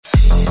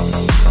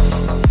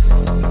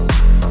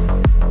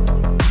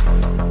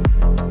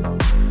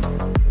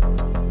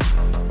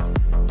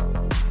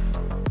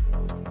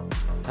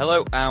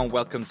Hello and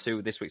welcome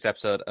to this week's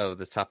episode of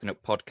the Tapping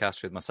Up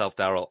podcast with myself,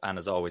 Daryl, and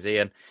as always,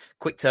 Ian.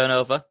 Quick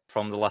turnover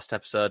from the last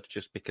episode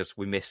just because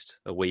we missed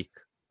a week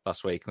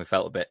last week and we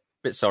felt a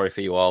bit sorry for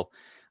you all.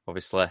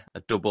 Obviously, a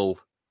double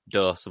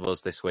dose of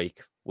us this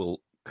week will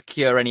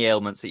cure any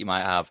ailments that you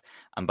might have,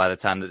 and by the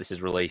time that this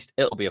is released,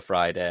 it'll be a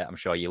Friday. I'm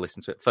sure you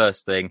listen to it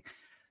first thing.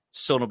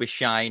 Sun will be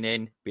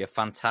shining, be a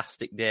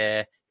fantastic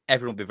day.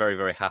 Everyone will be very,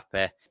 very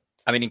happy.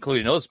 I mean,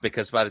 including us,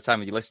 because by the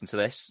time you listen to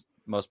this,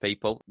 most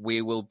people,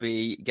 we will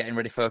be getting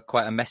ready for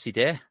quite a messy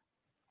day.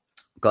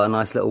 Got a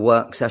nice little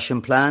work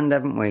session planned,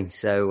 haven't we?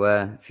 So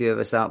a few of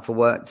us out for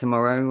work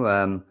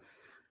tomorrow.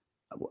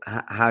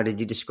 How did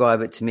you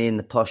describe it to me in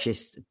the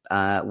poshest,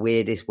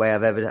 weirdest way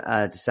I've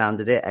ever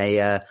sounded it?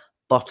 A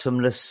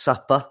bottomless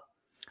supper?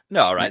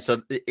 No, all right.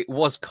 So it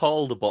was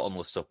called a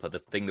bottomless supper, the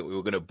thing that we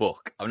were going to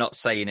book. I'm not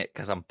saying it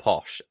because I'm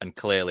posh, and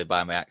clearly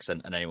by my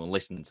accent, and anyone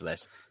listening to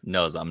this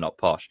knows that I'm not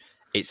posh.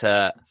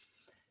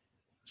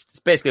 It's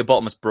basically a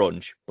bottomless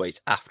brunch, but it's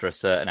after a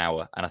certain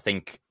hour. And I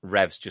think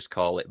Revs just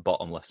call it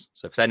bottomless.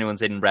 So if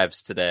anyone's in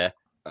Revs today,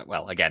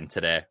 well, again,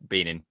 today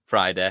being in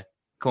Friday,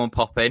 come and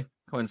pop in.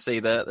 Come and see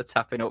the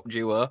Tapping Up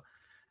duo.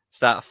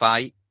 Start a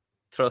fight.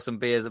 Throw some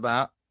beers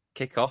about.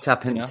 Kick off.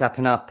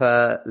 Tapping up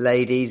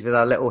ladies with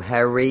our little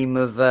harem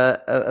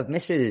of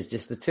misses.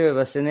 Just the two of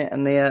us in it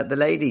and the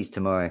ladies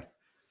tomorrow.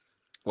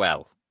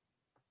 Well,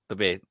 there'll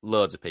be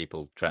loads of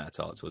people trying to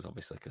talk to us,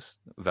 obviously, because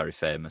we're very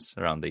famous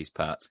around these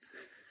parts.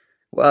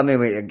 Well, I mean,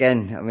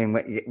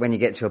 when you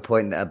get to a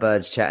point that a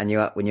bird's chatting you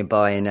up when you're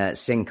buying a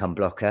sync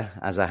unblocker,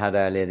 as I had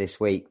earlier this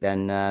week,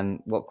 then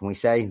what can we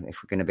say? If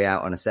we're going to be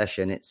out on a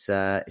session, it's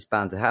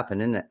bound to happen,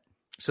 isn't it?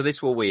 So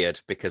this were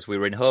weird because we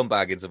were in Home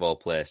Bargains of all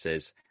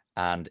places,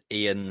 and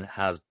Ian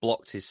has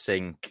blocked his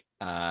sink.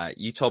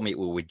 You told me it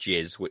were with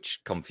jizz,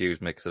 which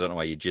confused me because I don't know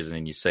why you're jizzing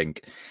in your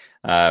sink.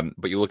 But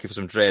you're looking for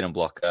some drain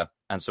unblocker,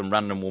 and some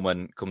random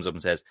woman comes up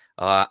and says,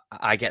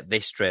 I get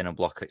this drain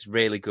unblocker. It's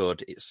really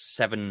good. It's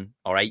 7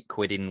 or 8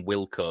 quid in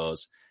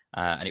Wilco's,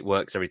 and it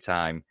works every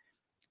time.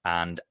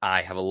 And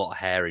I have a lot of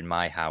hair in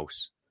my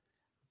house.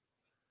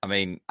 I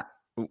mean...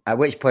 At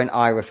which point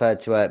I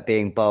referred to her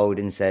being bold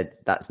and said,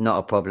 that's not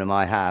a problem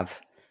I have.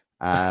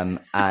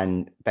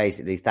 And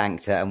basically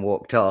thanked her and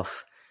walked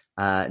off,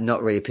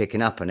 not really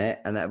picking up on it.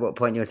 And at what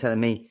point you were telling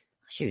me,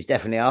 she was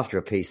definitely after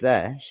a piece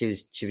there. She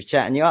was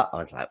chatting you up. I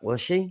was like,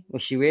 was she?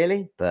 Was she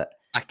really? But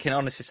I can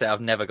honestly say I've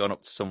never gone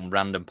up to some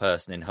random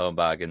person in Home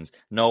Bargains,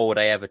 nor would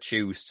I ever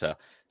choose to.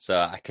 So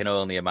I can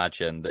only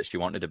imagine that she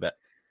wanted a bit.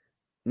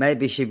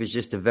 Maybe she was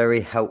just a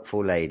very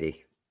helpful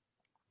lady.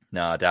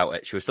 No, I doubt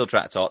it. She was still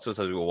trying to talk to us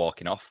as we were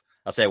walking off.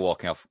 I say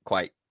walking off,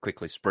 quite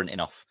quickly sprinting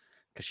off,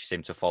 because she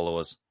seemed to follow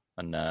us.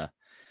 And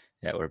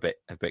yeah, we're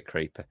a bit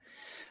creepy.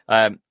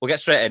 We'll get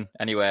straight in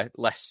anyway.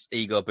 Less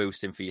ego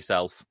boosting for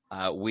yourself.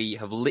 We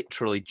have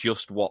literally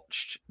just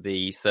watched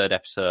the 3rd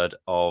episode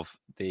of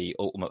The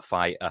Ultimate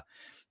Fighter.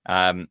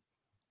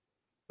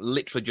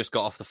 Literally just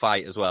got off the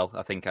fight as well.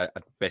 I think I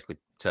basically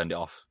turned it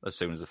off as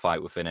soon as the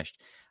fight was finished.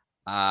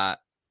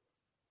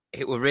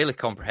 It was really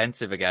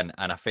comprehensive again,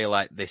 and I feel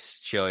like this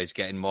show is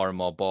getting more and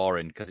more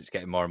boring because it's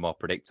getting more and more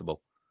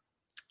predictable.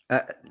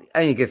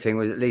 Only good thing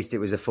was at least it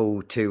was a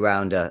full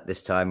 2-rounder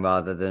this time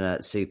rather than a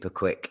super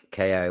quick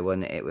KO,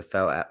 wasn't it? It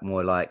felt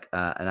more like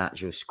an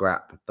actual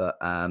scrap. But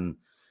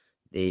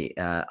the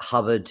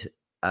Hubbard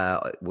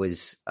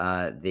was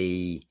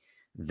the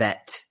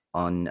vet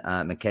on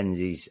on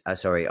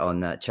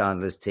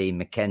Chandler's team.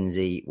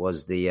 Mackenzie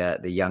was the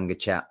younger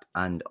chap,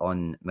 and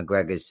on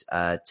McGregor's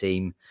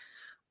team,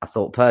 I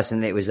thought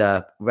personally it was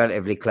a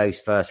relatively close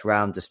first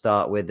round to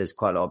start with. There's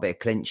quite a lot of bit of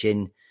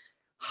clinching.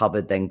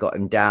 Hubbard then got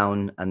him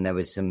down, and there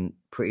was some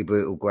pretty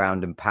brutal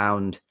ground and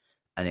pound,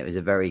 and it was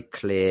a very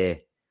clear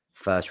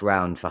first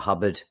round for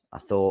Hubbard, I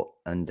thought.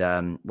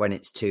 And when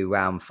it's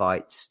 2-round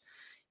fights,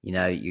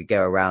 you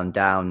go around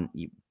down.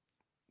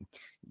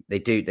 They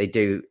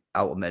do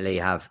ultimately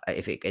have,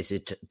 if it gets a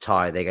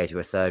tie, they go to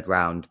a 3rd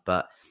round.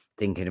 But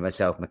thinking to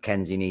myself,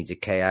 Mackenzie needs a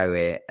KO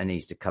here and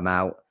needs to come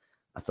out.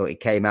 I thought he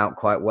came out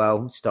quite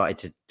well, started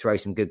to throw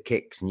some good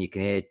kicks, and you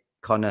can hear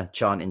Connor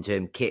chanting to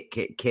him, kick,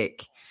 kick,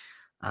 kick.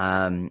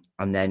 And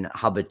then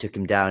Hubbard took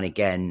him down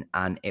again,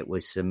 and it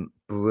was some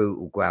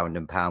brutal ground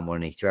and pound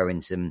when he threw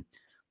in some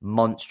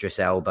monstrous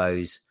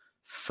elbows,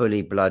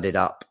 fully blooded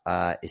up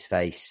his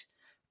face.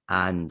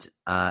 And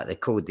they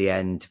called the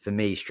end. For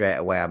me, straight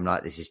away, I'm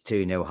like, this is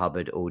 2-0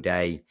 Hubbard all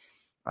day.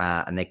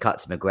 And they cut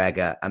to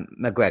McGregor, and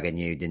McGregor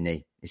knew, didn't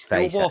he? His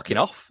face. You're walking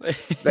off.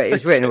 But it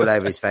was written all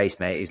over his face,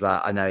 mate. He's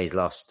like, I know he's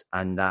lost.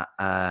 And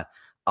that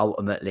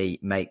ultimately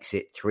makes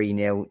it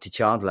 3-0 to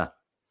Chandler.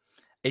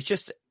 It's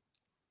just...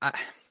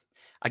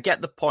 I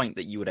get the point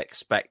that you would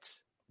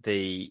expect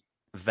the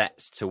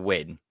vets to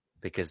win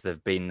because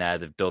they've been there,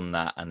 they've done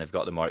that, and they've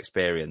got the more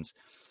experience.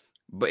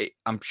 But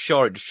I'm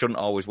sure it shouldn't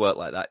always work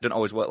like that. It doesn't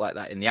always work like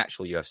that in the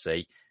actual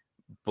UFC.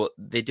 But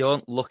they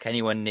don't look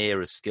anywhere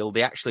near as skilled.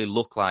 They actually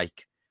look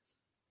like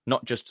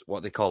not just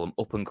what they call them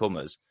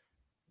up-and-comers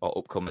or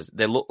upcomers.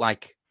 They look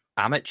like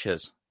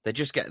amateurs. They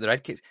just get their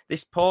head kicked.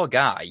 This poor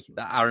guy,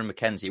 that Aaron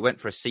McKenzie, went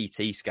for a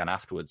CT scan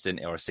afterwards, didn't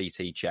he? Or a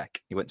CT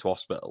check. He went to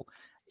hospital.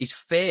 His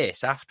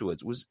face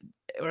afterwards was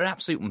an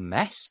absolute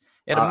mess.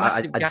 He had a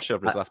massive gash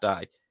over his left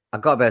eye. I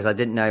got best. I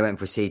didn't know he went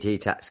for a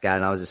CT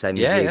scan. I was the same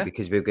as you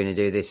because we were going to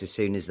do this as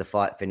soon as the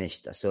fight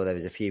finished. I saw there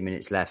was a few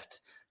minutes left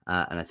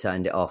and I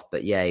turned it off.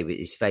 But yeah,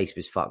 his face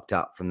was fucked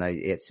up from those.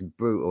 He had some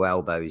brutal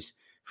elbows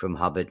from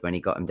Hubbard when he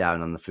got him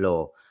down on the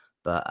floor.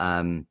 But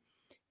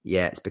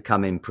yeah, it's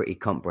becoming pretty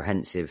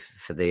comprehensive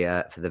for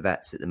the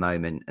vets at the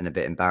moment and a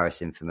bit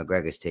embarrassing for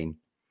McGregor's team.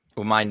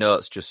 Well, my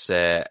notes just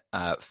say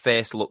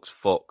face looks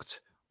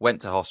fucked.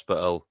 Went to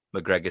hospital.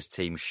 McGregor's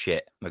team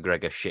shit.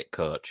 McGregor shit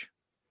coach.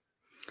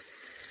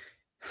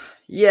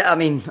 Yeah, I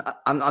mean,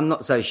 I'm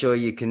not so sure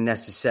you can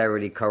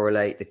necessarily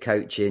correlate the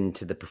coaching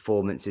to the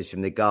performances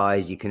from the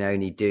guys. You can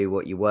only do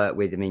what you work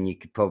with. I mean, you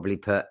could probably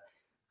put,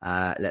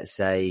 let's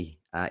say,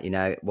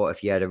 what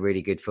if you had a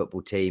really good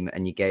football team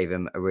and you gave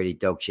them a really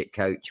dog shit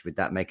coach? Would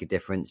that make a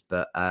difference?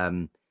 But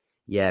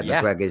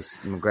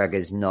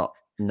McGregor's not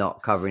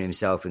covering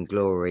himself in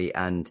glory,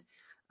 and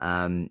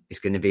it's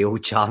going to be all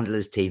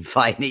Chandler's team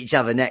fighting each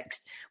other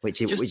next.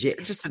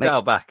 Just to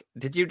dial back,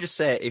 did you just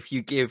say if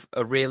you give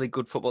a really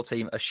good football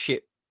team a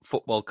shit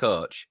football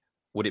coach,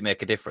 would it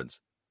make a difference?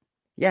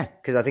 Yeah,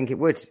 because I think it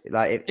would.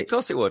 Of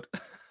course it would.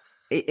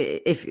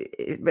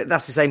 But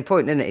that's the same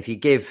point, isn't it? If you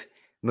give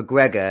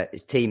McGregor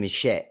his team is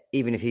shit,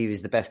 even if he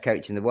was the best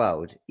coach in the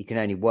world, he can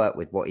only work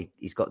with what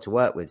he's got to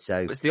work with.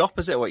 So it's the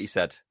opposite of what you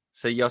said.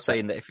 So you're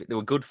saying that if there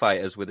were good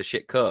fighters with a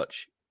shit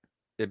coach,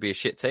 there'd be a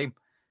shit team.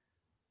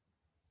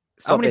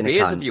 How many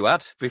beers have you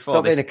had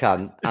before this? Stop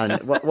being a cunt.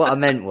 And what I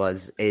meant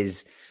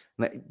is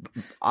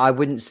I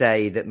wouldn't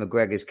say that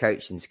McGregor's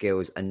coaching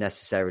skills are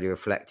necessarily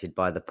reflected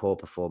by the poor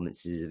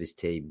performances of his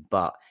team,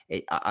 but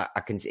it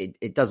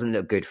doesn't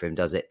look good for him,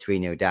 does it?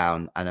 3-0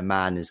 down, and a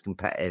man as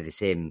competitive as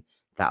him,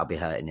 that'll be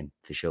hurting him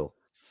for sure.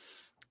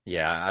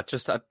 Yeah, I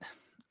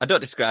don't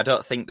disagree. I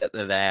don't think that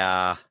they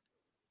are.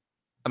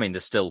 I mean,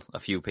 there's still a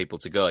few people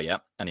to go, yeah,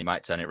 and he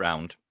might turn it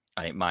round,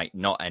 and it might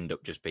not end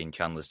up just being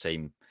Chandler's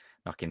team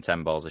knocking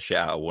 10 balls of shit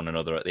out of one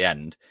another at the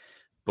end,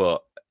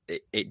 but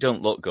it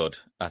don't look good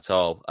at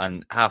all.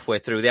 And halfway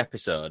through the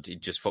episode, he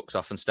just fucks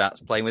off and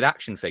starts playing with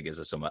action figures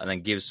or something, and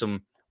then gives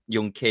some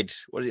young kid,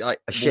 what is it,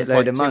 like a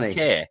shitload of money?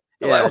 Yeah,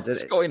 like,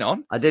 what's going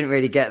on? I didn't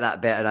really get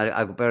that bit, and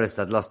I'll be honest,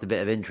 I'd lost a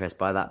bit of interest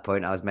by that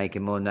point. I was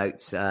making more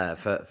notes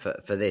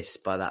for this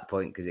by that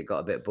point because it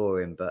got a bit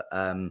boring. But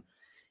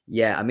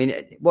yeah, I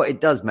mean, what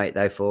it does make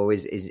though for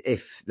is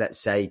if, let's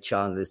say,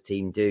 Chandler's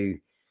team do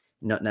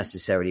not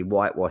necessarily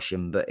whitewash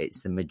him, but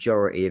it's the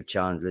majority of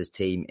Chandler's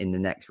team in the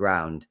next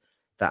round,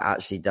 that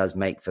actually does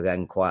make for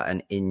them quite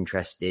an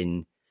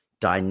interesting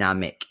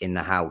dynamic in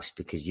the house,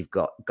 because you've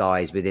got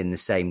guys within the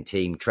same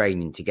team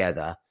training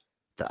together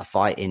that are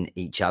fighting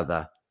each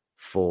other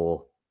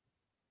for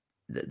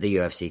the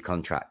UFC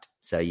contract.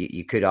 So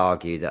you could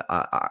argue that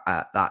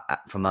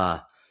from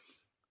a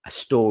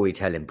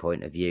storytelling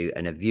point of view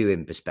and a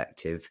viewing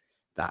perspective,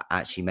 that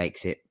actually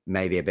makes it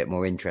maybe a bit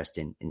more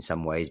interesting in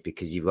some ways,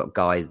 because you've got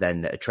guys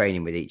then that are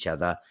training with each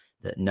other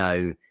that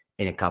know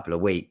in a couple of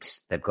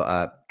weeks they've got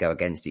to go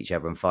against each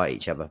other and fight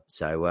each other.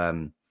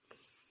 So,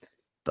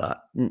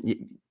 but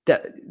the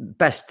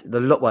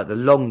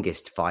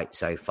longest fight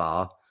so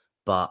far,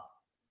 but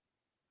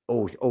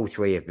all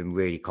three have been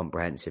really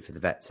comprehensive for the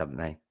vets, haven't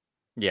they?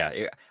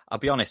 Yeah, I'll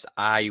be honest,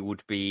 I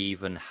would be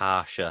even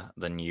harsher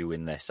than you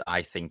in this.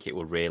 I think it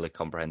were really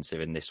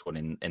comprehensive in this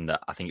one, in that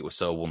I think it was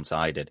so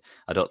one-sided.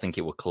 I don't think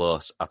it were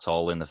close at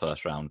all in the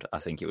first round. I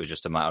think it was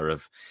just a matter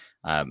of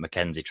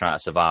McKenzie trying to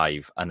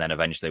survive, and then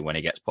eventually when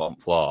he gets put on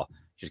the floor,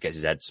 just gets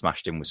his head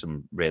smashed in with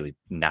some really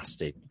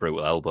nasty,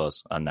 brutal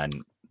elbows, and then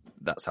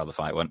that's how the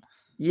fight went.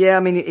 Yeah, I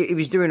mean, he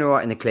was doing all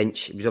right in the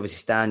clinch. He was obviously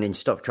standing.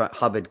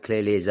 Hubbard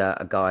clearly is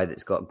a guy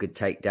that's got good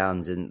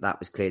takedowns, and that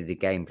was clearly the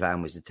game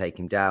plan, was to take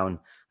him down.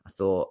 I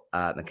thought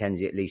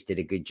McKenzie at least did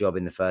a good job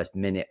in the first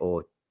minute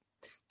or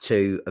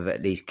two of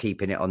at least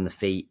keeping it on the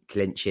feet,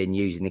 clinching,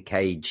 using the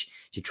cage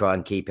to try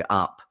and keep it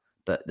up.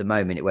 But the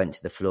moment it went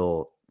to the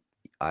floor,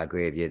 I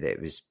agree with you that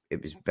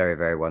it was very,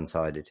 very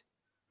one-sided.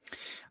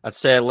 I'd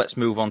say let's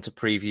move on to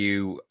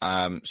preview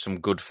some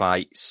good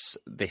fights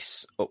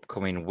this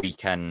upcoming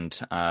weekend.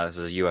 There's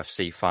a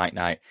UFC fight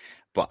night,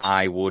 but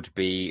I would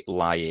be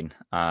lying.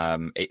 I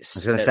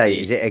was going to say,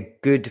 is it a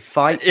good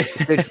fight?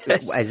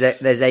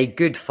 There's a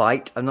good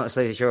fight. I'm not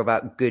so sure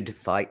about good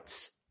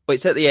fights. Well,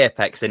 it's at the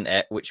Apex, isn't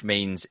it? Which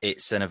means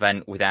it's an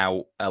event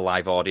without a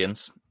live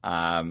audience.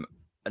 Not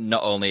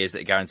only is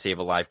it a guarantee of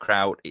a live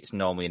crowd, it's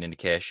normally an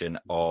indication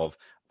of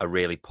a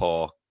really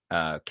poor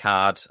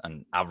card,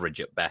 and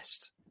average at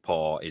best.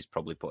 Poor is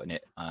probably putting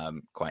it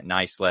quite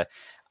nicely.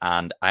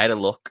 And I had a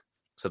look.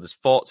 So there's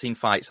 14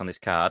 fights on this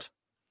card.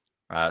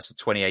 So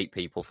 28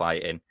 people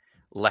fighting.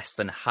 Less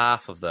than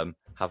half of them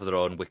have their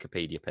own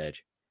Wikipedia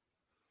page.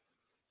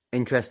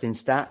 Interesting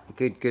stat.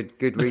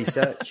 Good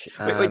research.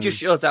 It just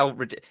shows how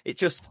it's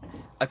just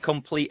a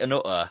complete and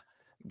utter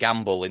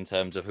gamble in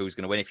terms of who's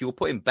going to win. If you were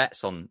putting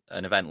bets on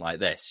an event like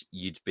this,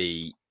 you'd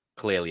be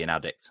clearly an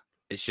addict.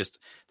 It's just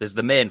there's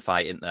the main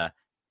fight in there,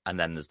 and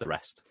then there's the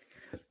rest.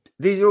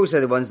 These are also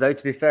the ones, though,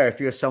 to be fair,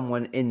 if you're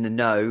someone in the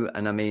know,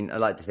 and I mean, I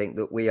like to think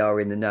that we are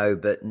in the know,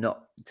 but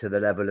not to the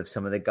level of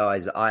some of the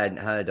guys that I hadn't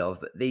heard of.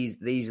 But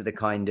these are the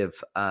kind of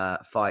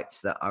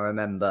fights that I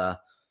remember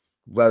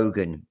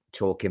Rogan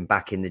talking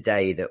back in the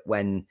day, that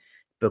when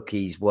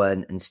bookies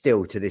weren't, and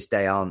still to this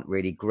day aren't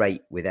really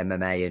great with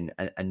MMA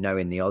and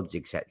knowing the odds,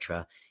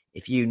 etc.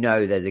 If you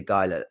know there's a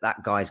guy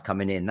that guy's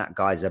coming in, that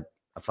guy's a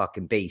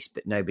fucking beast,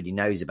 but nobody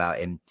knows about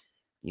him,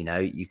 you know,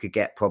 you could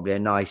get probably a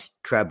nice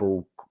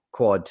treble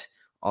quad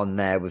on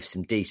there with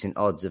some decent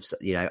odds of,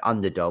 you know,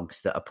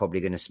 underdogs that are probably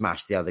going to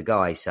smash the other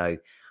guy. So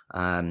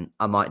I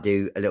might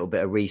do a little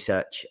bit of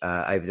research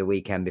over the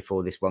weekend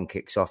before this one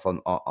kicks off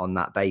on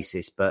that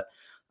basis. But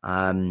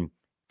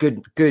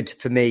good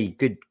for me.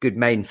 Good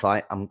main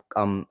fight. I'm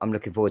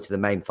looking forward to the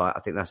main fight. I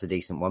think that's a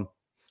decent one.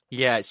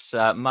 Yeah, it's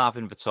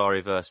Marvin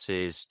Vettori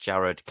versus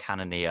Jared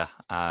Cannonier.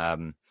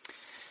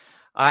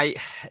 I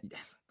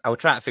will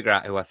try to figure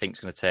out who I think is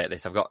going to take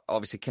this. I've got,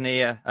 obviously,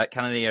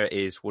 Cannonier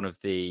is one of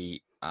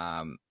the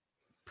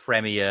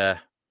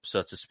premier,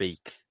 so to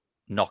speak,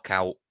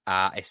 knockout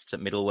artists at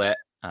middleweight.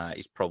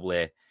 He's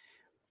probably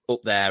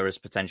up there as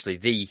potentially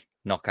the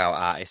knockout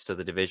artist of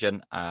the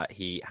division.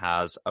 He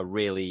has a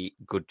really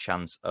good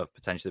chance of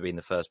potentially being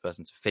the first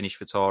person to finish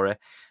Vettori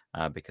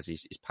because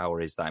his power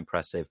is that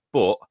impressive.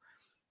 But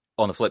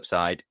on the flip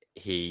side,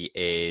 he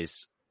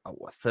is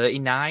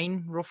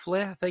 39,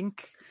 roughly, I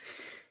think.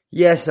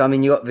 Yes, I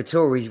mean, you got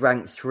Vittori's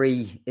ranked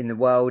 3 in the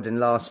world, and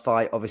last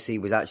fight obviously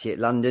was actually at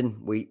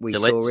London. We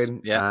saw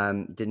him, yeah.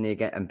 Didn't he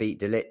get and beat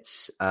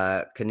Delitz?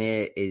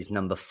 Cannonier is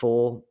number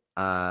 4.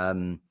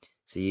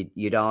 So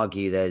you'd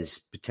argue there's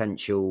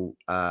potential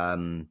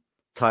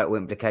title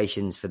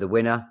implications for the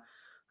winner.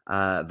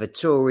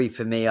 Vettori,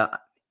 for me,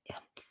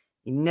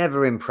 he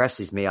never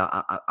impresses me.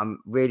 I'm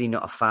really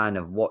not a fan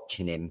of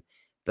watching him,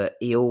 but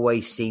he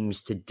always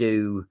seems to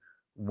do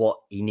what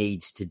he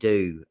needs to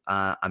do.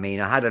 I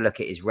mean, I had a look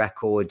at his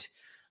record.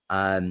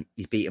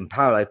 He's beaten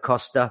Paulo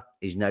Costa,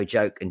 who's no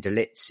joke, and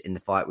Delitz in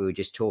the fight we were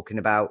just talking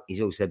about.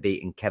 He's also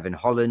beaten Kevin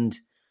Holland,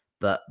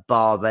 but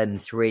bar them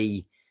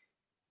 3,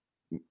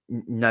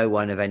 no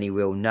one of any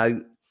real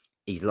note.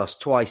 He's lost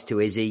twice to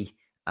Izzy,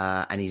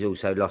 and he's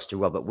also lost to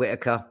Robert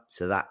Whittaker.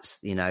 So that's,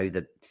 you know,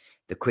 the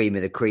cream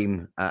of the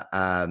cream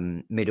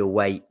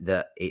middleweight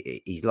that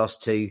he's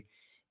lost to.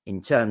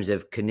 In terms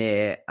of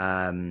Cannonier,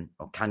 I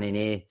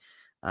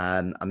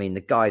mean,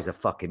 the guy's a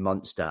fucking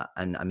monster.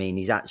 And I mean,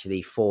 he's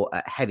actually fought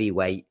at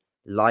heavyweight,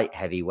 light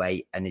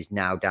heavyweight, and is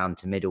now down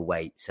to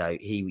middleweight. So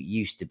he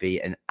used to be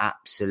an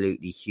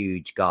absolutely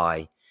huge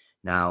guy.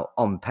 Now,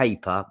 on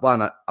paper,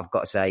 one, I've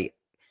got to say,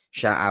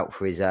 shout out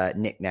for his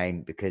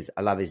nickname, because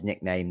I love his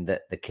nickname,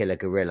 the Killer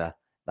Gorilla.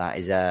 That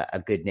is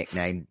a good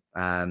nickname.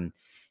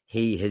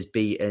 He has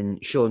beaten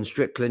Sean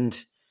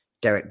Strickland,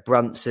 Derek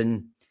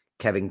Brunson,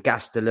 Kevin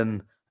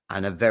Gastelum,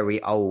 and a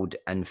very old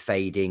and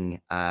fading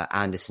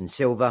Anderson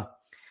Silva.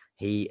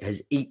 He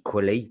has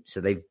equally,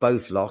 so they've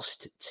both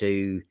lost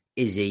to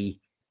Izzy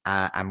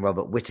and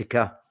Robert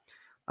Whittaker.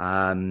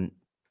 Cannonier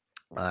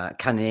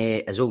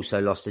has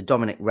also lost to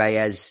Dominic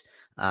Reyes,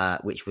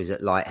 which was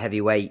at light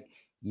heavyweight,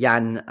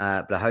 Jan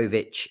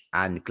Blachowicz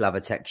and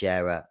Glover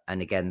Teixeira.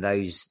 And again,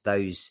 those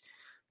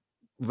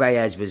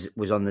Reyes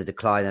was on the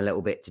decline a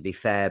little bit, to be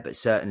fair, but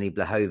certainly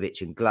Blachowicz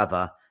and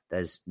Glover,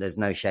 there's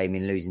no shame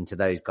in losing to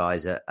those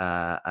guys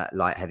at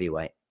light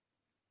heavyweight.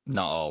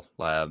 Not all.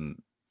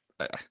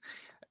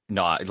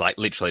 No, like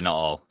literally not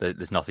all.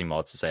 There's nothing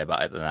more to say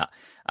about it than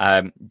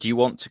that. Do you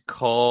want to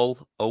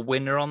call a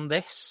winner on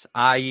this?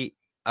 I've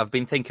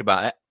been thinking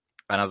about it,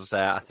 and as I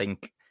say, I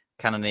think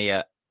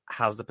Cannonier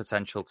has the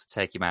potential to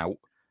take him out.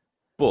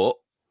 But,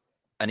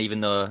 and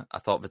even though I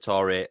thought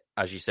Vettori,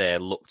 as you say,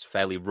 looked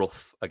fairly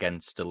rough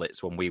against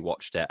Delitz when we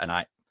watched it, and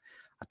I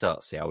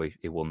don't see how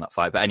he won that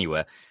fight. But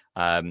anyway,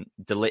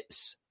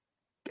 Delitz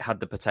had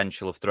the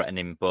potential of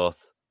threatening him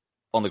both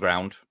on the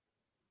ground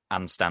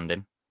and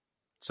standing.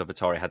 So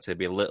Vettori had to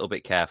be a little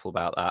bit careful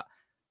about that.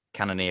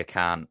 Cannonier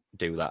can't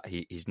do that.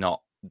 He's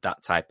not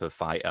that type of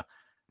fighter.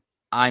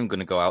 I'm going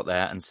to go out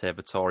there and say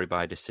Vettori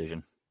by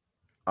decision.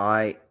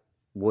 I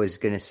was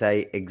going to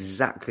say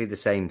exactly the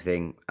same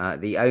thing.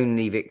 The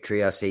only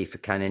victory I see for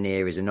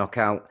Cannonier is a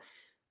knockout.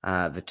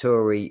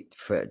 Vettori,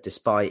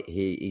 despite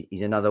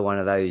he's another one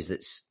of those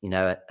that's, you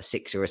know, a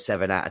 6 or a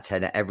 7 out of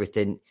 10 at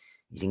everything.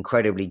 He's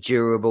incredibly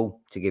durable,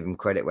 to give him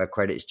credit where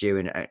credit's due,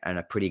 and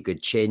a pretty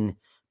good chin.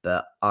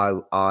 But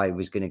I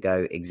was going to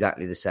go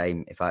exactly the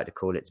same. If I had to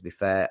call it, to be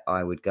fair,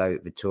 I would go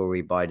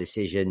Vettori by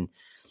decision,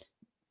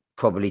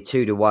 probably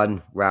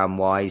 2-1 round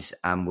wise,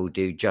 and will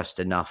do just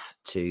enough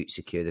to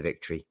secure the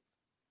victory.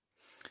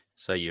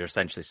 So you're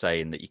essentially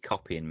saying that you're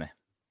copying me?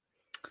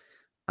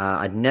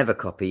 I'd never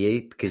copy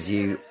you, because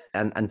you,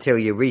 until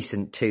your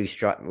recent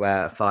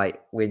 2-strike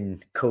fight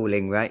win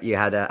calling, right? You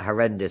had a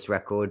horrendous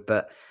record,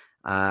 but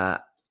I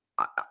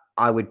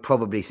would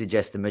probably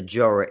suggest the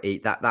majority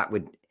that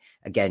would,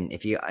 again,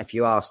 if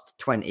you asked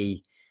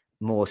 20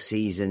 more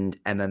seasoned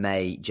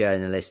MMA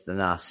journalist than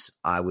us,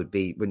 I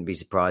wouldn't be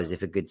surprised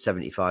if a good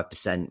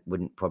 75%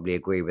 wouldn't probably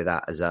agree with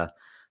that as a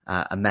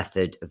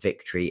method of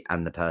victory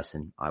and the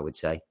person, I would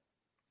say.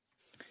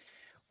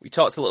 We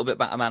talked a little bit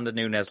about Amanda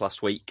Nunes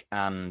last week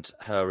and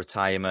her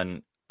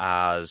retirement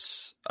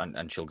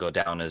and she'll go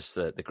down as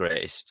the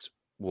greatest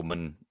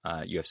woman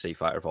UFC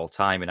fighter of all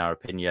time, in our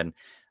opinion.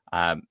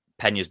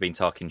 Pena's been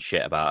talking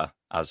shit about her,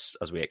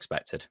 as we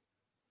expected.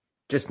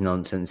 Just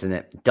nonsense, isn't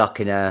it?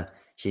 Ducking her.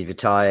 She's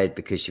retired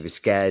because she was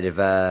scared of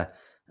her.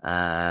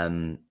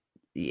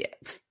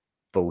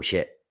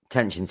 Bullshit.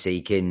 Attention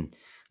seeking.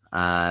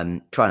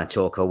 Trying to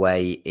talk her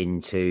way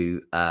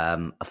into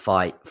a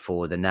fight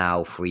for the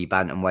now free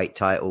bantamweight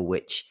title,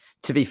 which,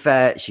 to be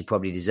fair, she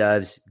probably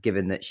deserves,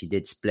 given that she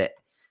did split,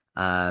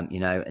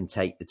 and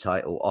take the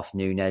title off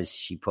Nunes.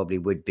 She probably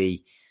would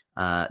be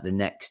the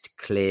next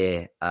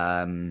clear,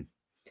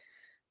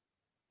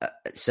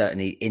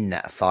 certainly in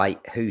that fight.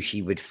 Who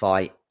she would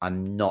fight,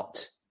 I'm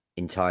not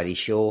entirely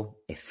sure,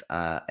 if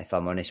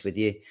I'm honest with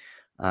you.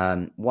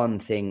 One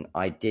thing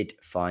I did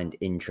find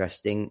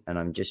interesting, and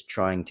I'm just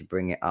trying to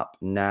bring it up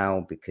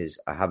now because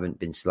I haven't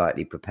been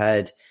slightly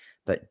prepared,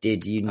 but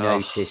did you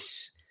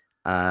notice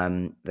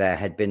there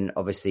had been,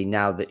 obviously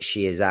now that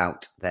she is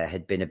out, there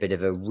had been a bit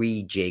of a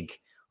rejig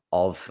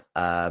of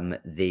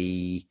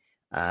the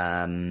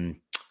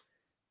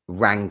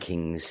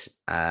rankings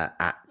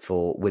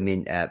for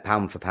women,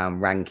 pound for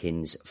pound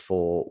rankings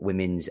for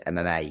women's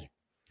MMA.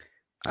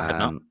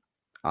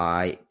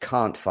 I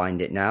can't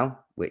find it now,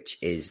 which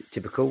is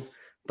typical.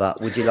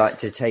 But would you like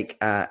to take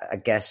a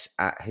guess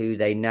at who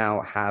they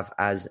now have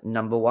as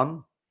number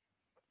one?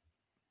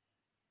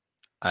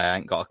 I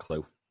ain't got a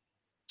clue.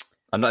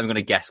 I'm not even going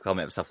to guess because I'll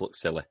make myself look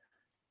silly.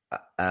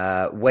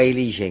 Wei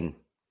Li Jing,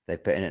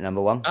 they've put in at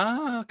number one.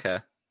 Ah, okay.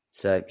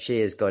 So she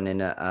has gone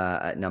in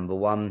at number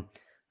one.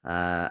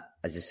 As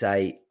I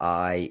say,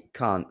 I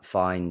can't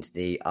find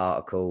the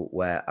article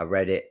where I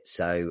read it,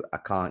 so I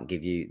can't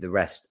give you the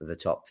rest of the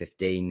top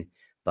 15.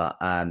 But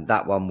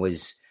that one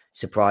was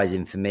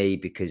surprising for me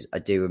because I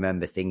do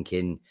remember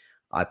thinking,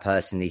 I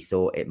personally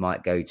thought it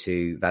might go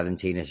to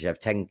Valentina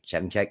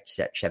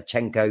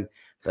Shevchenko,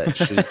 but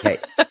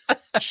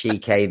she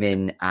came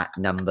in at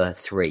number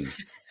 3.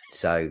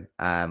 So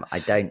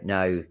I don't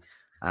know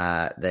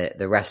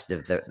the rest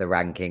of the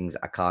rankings.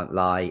 I can't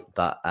lie,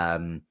 but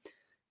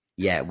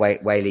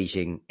Wei Li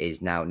Jing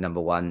is now number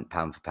 1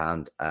 pound for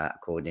pound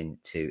according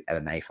to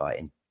MMA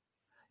Fighting.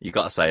 You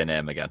got to say her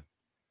name again.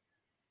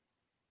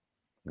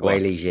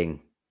 Wei Li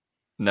Jing.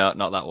 No,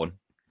 not that one.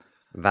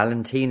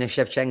 Valentina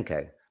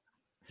Shevchenko.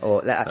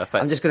 Or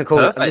I'm just going to call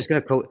her. I'm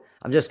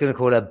just going to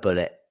call her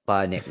Bullet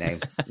by a nickname.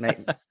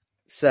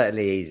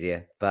 Certainly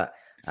easier, but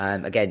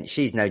again,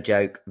 she's no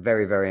joke.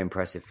 Very, very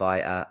impressive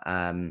fighter.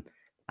 And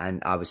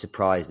I was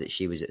surprised that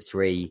she was at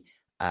 3.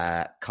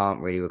 Can't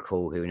really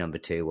recall who number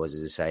 2 was,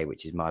 as I say,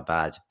 which is my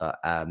bad. But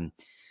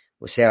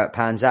we'll see how it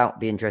pans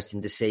out. Be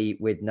interesting to see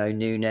with no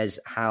Nunes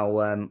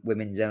how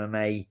women's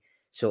MMA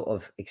sort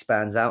of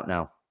expands out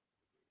now.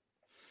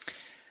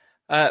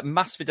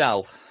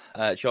 Masvidal,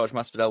 George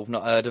Masvidal, we've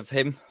not heard of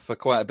him for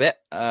quite a bit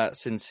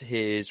since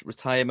his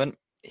retirement.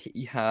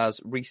 He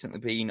has recently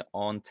been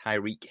on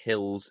Tyreek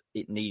Hill's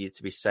It Needed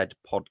to Be Said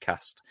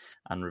podcast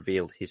and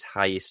revealed his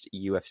highest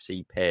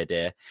UFC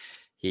payday.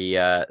 He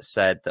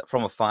said that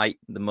from a fight,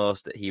 the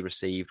most that he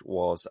received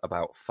was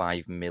about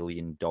 $5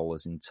 million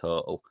in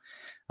total.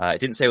 It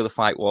didn't say who the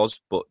fight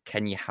was, but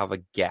can you have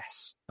a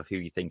guess of who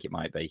you think it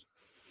might be?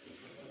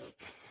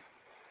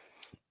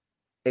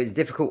 It was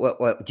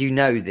difficult. Do you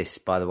know this,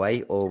 by the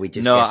way, or are we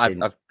just guessing?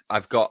 No,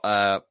 I've got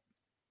a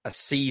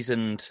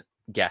seasoned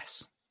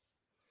guess.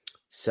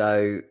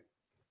 So,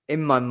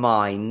 in my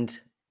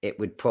mind, it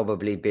would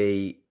probably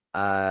be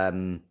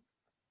Diaz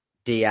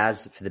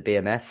for the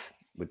BMF.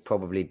 Would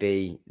probably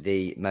be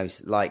the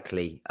most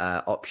likely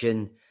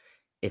option.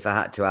 If I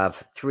had to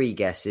have 3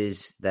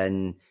 guesses,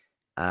 then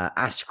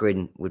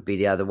Askren would be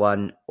the other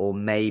one, or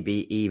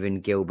maybe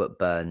even Gilbert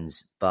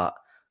Burns. But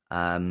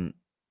I'm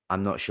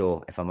not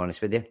sure, if I'm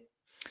honest with you.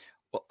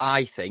 Well,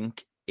 I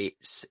think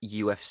it's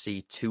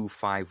UFC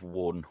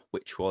 251,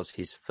 which was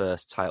his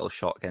first title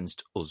shot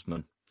against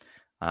Usman.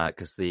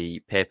 Because the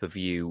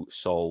pay-per-view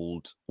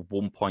sold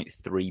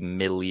 1.3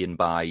 million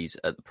buys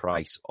at the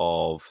price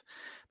of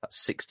about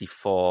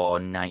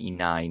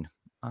 $64.99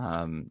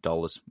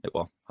 it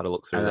was. Had a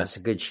look through and this. That's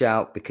a good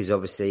shout because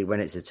obviously when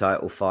it's a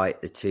title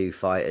fight, the 2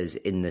 fighters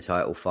in the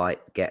title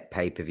fight get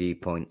pay-per-view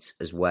points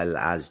as well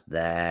as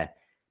their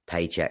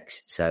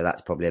paychecks. So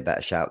that's probably a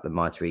better shout than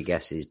my 3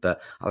 guesses.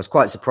 But I was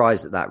quite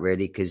surprised at that,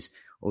 really, because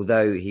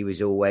although he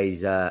was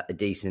always a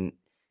decent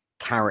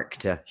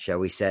character, shall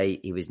we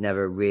say, he was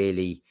never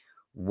really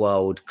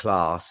world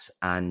class.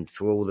 And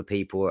for all the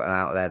people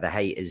out there, the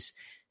haters,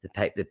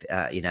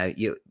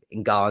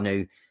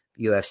 Ngannou,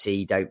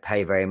 UFC don't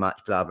pay very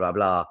much, blah blah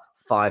blah.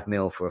 $5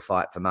 million for a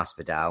fight for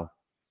Masvidal,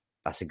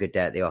 that's a good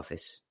day at the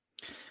office.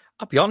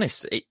 I'll be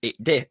honest,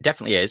 it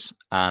definitely is,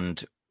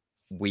 and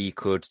we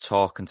could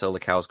talk until the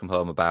cows come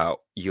home about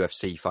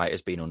UFC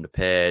fighters being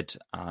underpaid,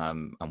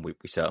 and we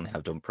certainly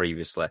have done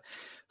previously.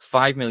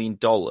 $5 million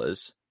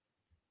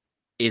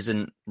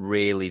isn't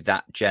really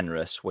that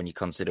generous when you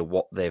consider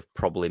what they've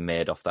probably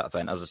made off that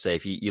event. As I say,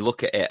 if you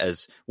look at it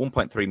as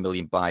 1.3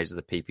 million buys of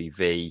the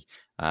PPV,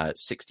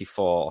 $64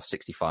 or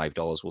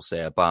 $65, we'll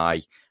say a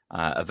buy,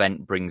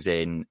 event brings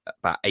in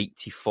about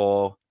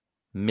 $84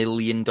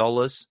 million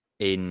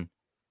in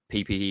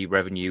PPV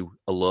revenue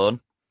alone.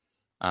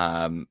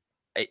 And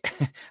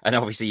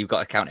obviously you've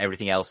got to count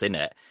everything else in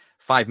it.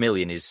 5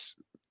 million it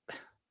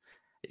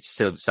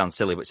still sounds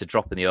silly, but it's a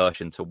drop in the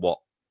ocean to what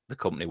the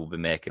company will be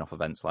making off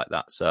events like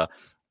that. So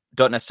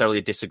don't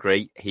necessarily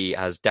disagree. He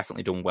has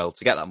definitely done well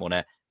to get that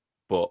money,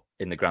 but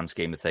in the grand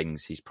scheme of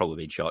things, he's probably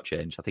been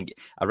shortchanged. I think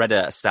I read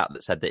a stat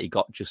that said that he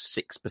got just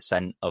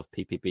 6% of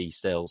PPB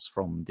sales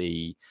from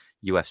the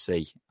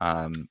UFC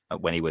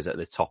when he was at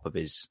the top of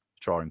his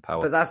drawing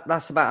power. But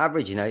that's about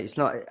average, It's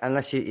not,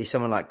 unless you're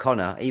someone like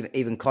Connor.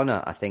 Even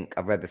Connor, I think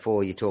I've read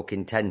before, you're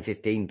talking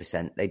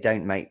 10-15%. They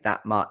don't make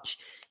that much.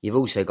 You've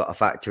also got to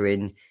factor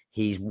in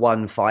he's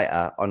one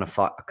fighter on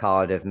a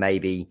card of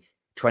maybe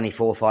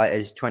 24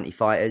 fighters, 20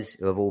 fighters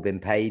who have all been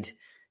paid.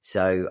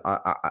 So,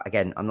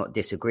 again, I'm not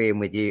disagreeing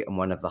with you. And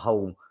one of the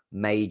whole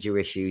major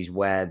issues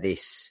where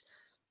this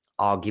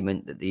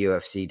argument that the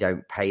UFC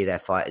don't pay their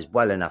fighters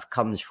well enough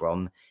comes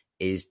from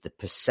is the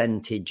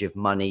percentage of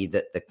money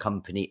that the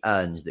company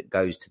earns that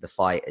goes to the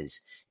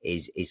fighters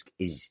is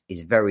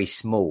very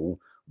small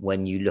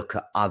when you look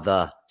at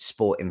other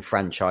sporting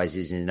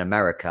franchises in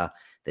America.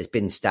 There's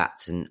been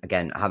stats, and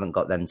again, I haven't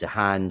got them to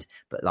hand,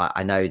 but like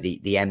I know the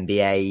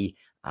NBA,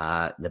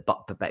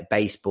 the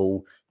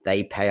baseball,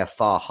 they pay a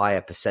far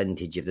higher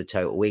percentage of the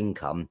total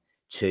income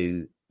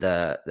to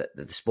the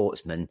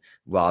sportsman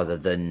rather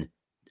than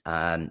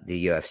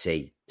the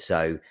UFC.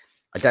 So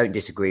I don't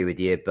disagree with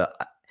you, but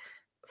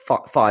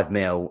 $5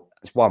 million,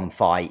 it's one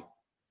fight.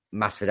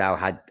 Masvidal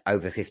had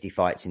over 50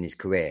 fights in his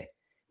career.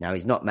 Now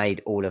he's not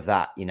made all of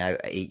that,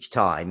 each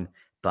time,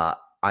 but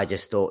I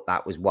just thought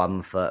that was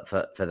one for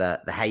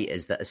the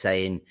haters that are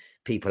saying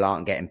people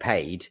aren't getting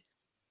paid.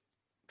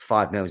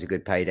 $5 million is a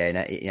good payday.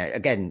 And,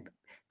 again,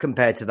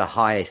 compared to the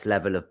highest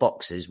level of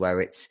boxers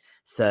where it's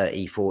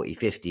 30, 40,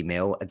 50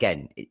 mil,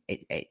 again,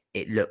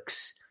 it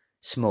looks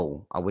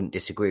small. I wouldn't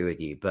disagree with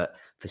you. But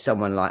for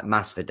someone like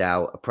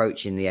Masvidal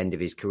approaching the end of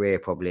his career,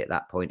 probably at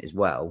that point as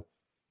well,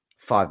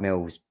 $5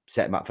 million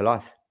set him up for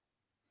life.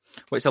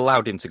 Well, it's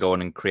allowed him to go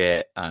on and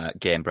create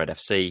Gamebred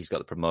FC. He's got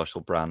the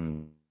promotional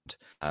brand.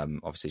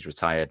 Obviously, he's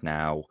retired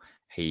now.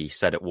 He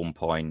said at one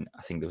point,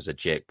 I think there was a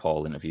Jake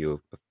Paul interview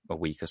a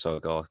week or so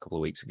ago, a couple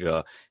of weeks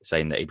ago,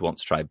 saying that he'd want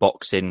to try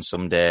boxing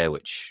someday,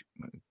 which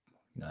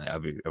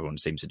everyone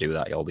seems to do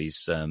that. All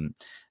these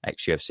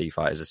ex-UFC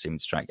fighters seem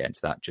to try and get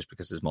into that just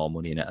because there's more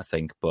money in it, I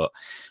think. But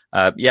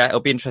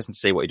it'll be interesting to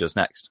see what he does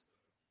next.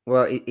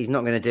 Well, he's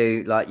not going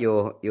to do like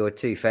your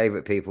two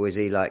favourite people, is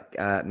he? Like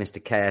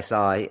Mr.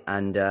 KSI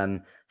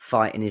and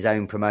fight in his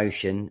own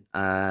promotion,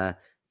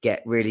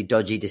 get really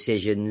dodgy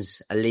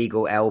decisions,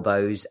 illegal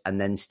elbows,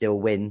 and then still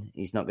win.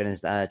 He's not going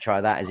to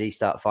try that as he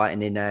start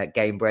fighting in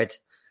Gamebred.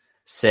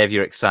 Save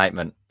your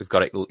excitement. We've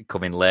got it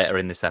coming later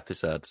in this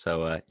episode,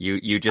 so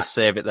you just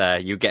save it there.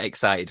 You get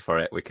excited for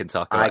it. We can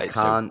talk about it.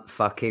 I can't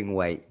fucking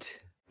wait.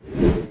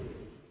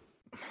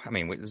 I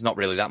mean, there's not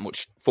really that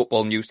much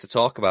football news to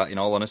talk about, in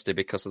all honesty,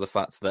 because of the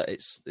fact that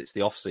it's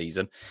the off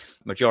season.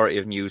 Majority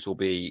of news will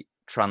be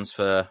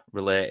transfer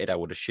related, I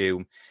would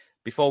assume.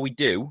 Before we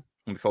do,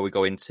 and before we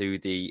go into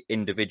the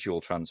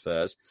individual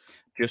transfers,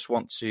 just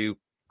want to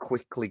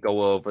quickly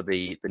go over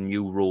the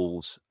new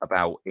rules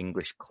about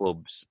English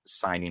clubs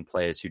signing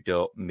players who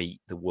don't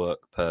meet the work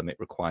permit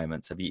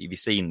requirements. Have you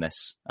seen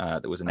this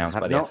that was announced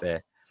by the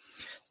FA?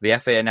 The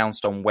FA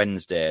announced on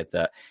Wednesday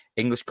that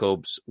English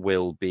clubs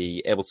will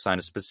be able to sign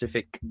a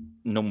specific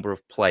number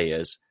of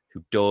players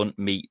who don't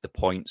meet the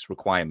points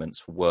requirements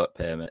for work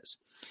permits.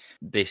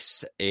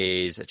 This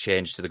is a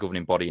change to the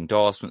governing body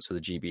endorsements of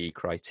the GBE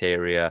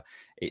criteria.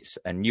 It's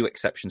a new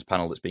exceptions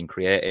panel that's been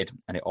created,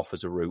 and it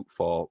offers a route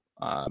for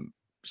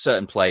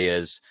certain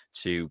players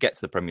to get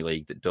to the Premier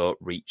League that don't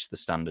reach the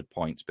standard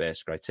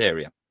points-based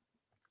criteria.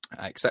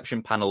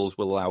 Exception panels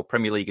will allow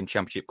Premier League and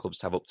Championship clubs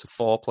to have up to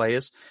 4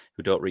 players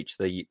who don't reach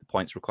the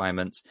points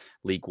requirements.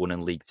 League One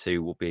and League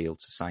Two will be able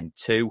to sign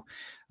 2.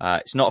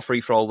 It's not a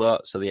free-for-all, though,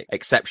 so the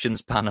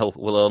exceptions panel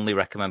will only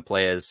recommend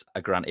players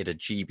are granted a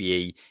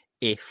GBE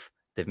if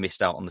they've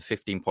missed out on the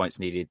 15 points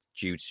needed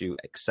due to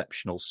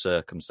exceptional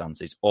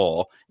circumstances,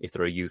 or if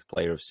they're a youth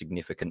player of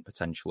significant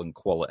potential and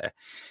quality.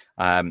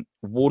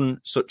 One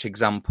such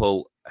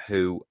example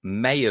who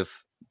may have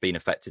been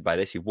affected by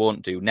this, he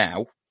won't do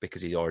now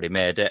because he's already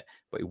made it,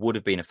 but he would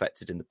have been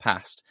affected in the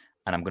past.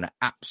 And I'm going to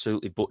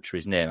absolutely butcher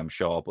his name, I'm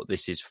sure, but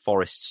this is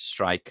Forest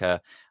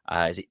striker.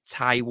 Is it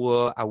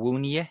Taiwo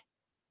Awoniyi?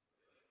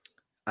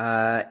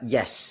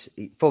 Yes,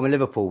 former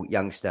Liverpool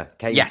youngster,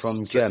 came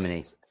from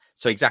Germany.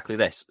 So exactly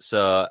this.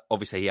 So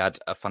obviously he had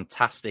a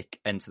fantastic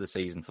end to the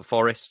season for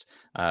Forest,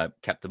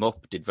 kept them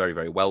up, did very,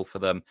 very well for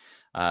them.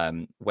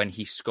 When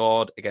he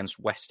scored against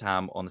West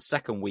Ham on the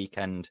second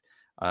weekend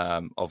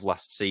of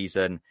last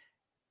season,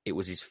 it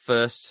was his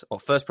first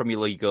Premier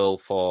League goal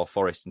for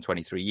Forest in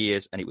 23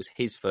 years, and it was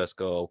his first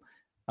goal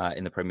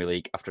in the Premier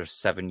League after a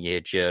 7-year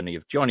journey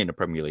of joining a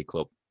Premier League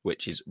club,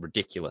 which is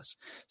ridiculous.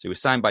 So he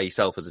was signed by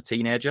himself as a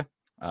teenager,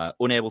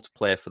 unable to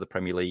play for the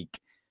Premier League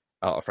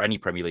or for any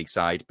Premier League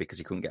side because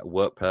he couldn't get a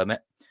work permit.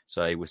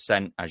 So he was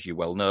sent, as you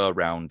well know,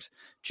 around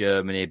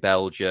Germany,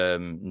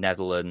 Belgium,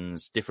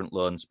 Netherlands, different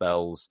loan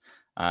spells,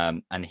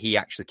 and he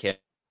actually came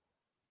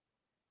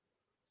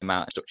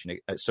out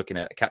stuck in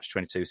a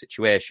catch-22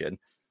 situation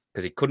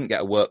because he couldn't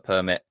get a work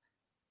permit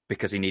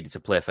because he needed to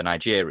play for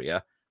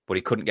Nigeria, but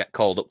he couldn't get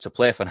called up to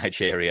play for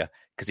Nigeria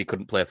because he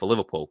couldn't play for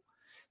Liverpool.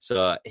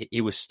 So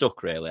he was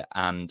stuck, really.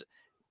 And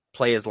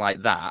players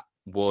like that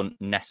won't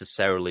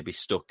necessarily be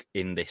stuck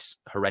in this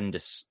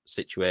horrendous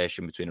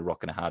situation between a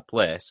rock and a hard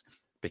place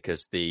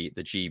because the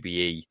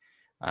GBE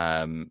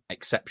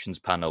exceptions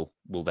panel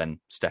will then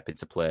step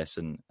into place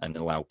and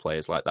allow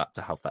players like that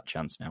to have that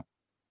chance now.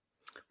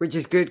 Which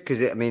is good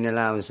because it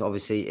allows,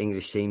 obviously,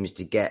 English teams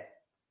to get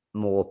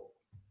more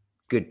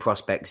good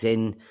prospects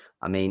in.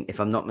 I mean, if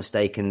I'm not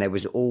mistaken, there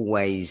was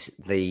always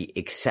the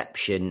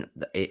exception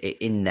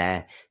in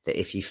there that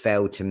if you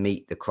fail to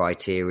meet the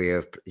criteria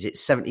of, is it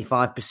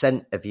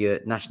 75% of your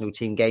national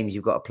team games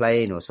you've got to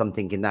play in or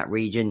something in that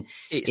region?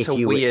 It's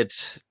weird,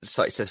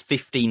 so it says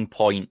 15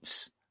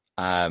 points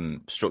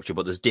structure,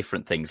 but there's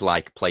different things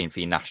like playing for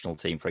your national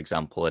team, for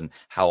example, and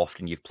how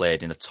often you've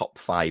played in a top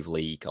 5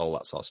 league, all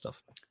that sort of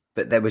stuff.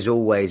 But there was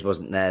always,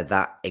 wasn't there,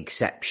 that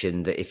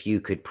exception that if you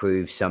could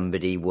prove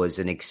somebody was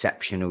an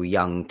exceptional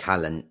young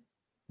talent,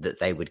 that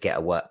they would get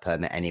a work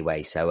permit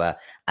anyway. So a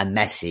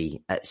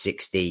Messi at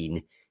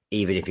 16,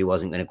 even if he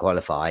wasn't going to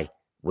qualify,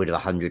 would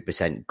have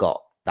 100%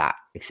 got that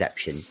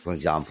exception, for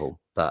example.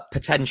 But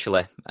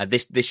potentially,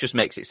 this just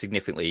makes it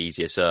significantly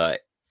easier. So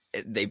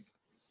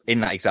in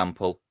that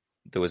example,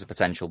 there was a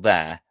potential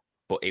there,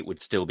 but it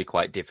would still be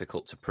quite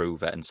difficult to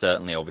prove it. And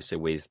certainly, obviously,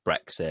 with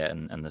Brexit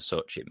and the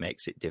such, it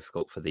makes it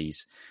difficult for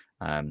these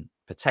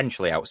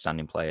potentially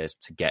outstanding players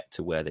to get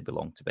to where they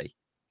belong to be.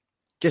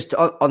 Just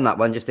on that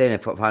one, just the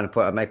final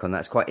point I'd make on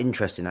that's quite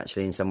interesting,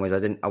 actually, in some ways.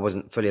 I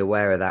wasn't fully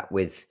aware of that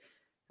with,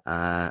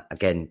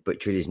 again,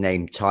 butchering his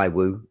name,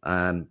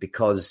 Taiwo,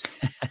 because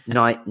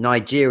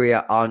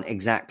Nigeria aren't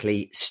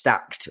exactly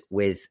stacked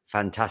with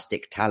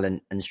fantastic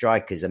talent and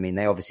strikers. I mean,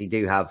 they obviously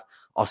do have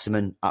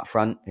Osimhen up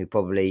front, who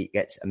probably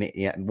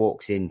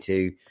walks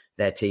into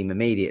their team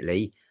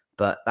immediately.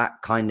 But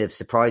that kind of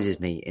surprises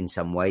me in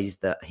some ways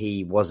that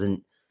he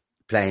wasn't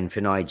playing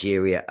for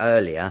Nigeria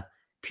earlier,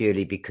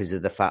 purely because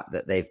of the fact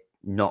that they've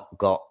not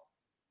got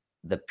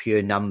the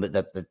pure number,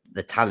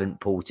 the talent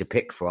pool to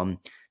pick from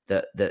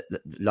that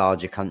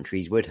larger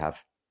countries would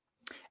have.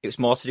 It was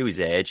more to do with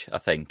his age, I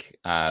think,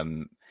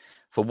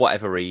 for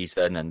whatever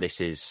reason, and this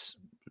is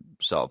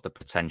sort of the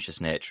pretentious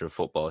nature of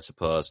football, I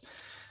suppose.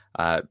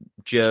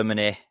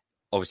 Germany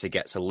obviously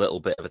gets a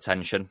little bit of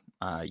attention.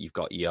 You've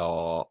got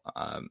your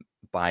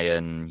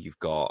Bayern, you've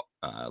got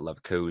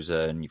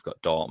Leverkusen, you've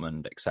got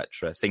Dortmund,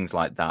 etc. Things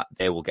like that,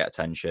 they will get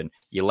attention.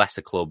 Your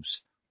lesser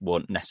clubs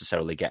won't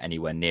necessarily get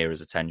anywhere near as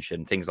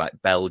attention. Things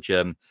like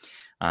Belgium,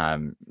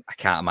 I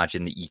can't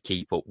imagine that you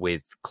keep up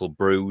with Club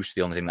Brugge.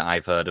 The only thing that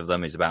I've heard of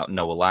them is about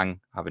Noah Lang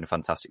having a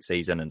fantastic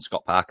season and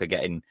Scott Parker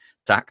getting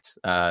sacked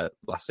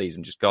last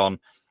season, just gone.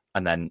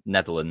 And then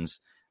Netherlands,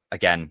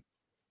 again,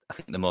 I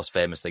think the most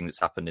famous thing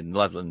that's happened in the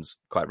Netherlands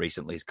quite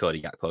recently is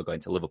Cody Gakpo going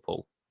to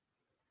Liverpool.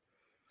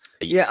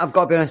 Yeah, I've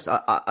got to be honest.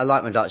 I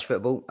like my Dutch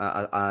football.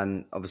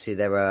 Obviously,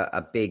 they're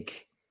a big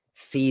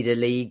feeder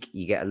league.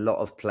 You get a lot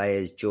of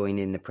players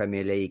joining the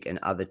Premier League and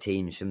other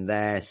teams from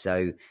there.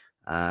 So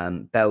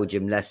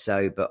Belgium less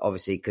so, but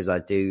obviously because I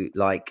do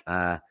like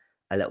a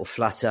little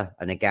flutter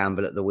and a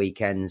gamble at the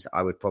weekends,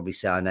 I would probably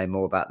say I know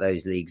more about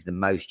those leagues than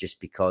most,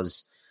 just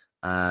because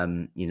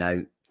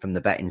from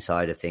the betting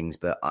side of things.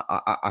 But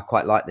I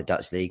quite like the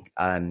Dutch league.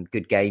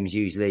 Good games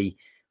usually,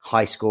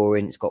 high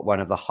scoring. It's got one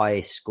of the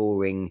highest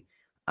scoring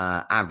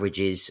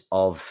averages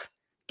of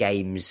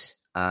games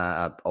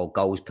or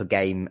goals per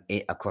game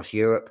across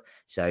Europe.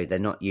 So they're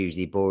not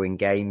usually boring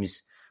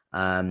games.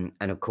 And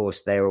of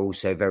course, they're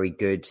also very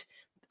good.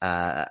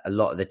 A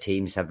lot of the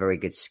teams have very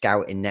good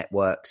scouting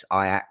networks.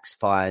 Ajax,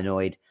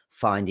 Feyenoord,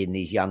 finding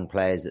these young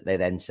players that they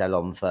then sell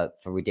on for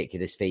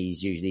ridiculous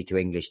fees, usually to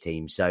English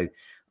teams. So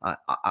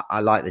I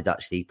like the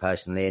Dutch league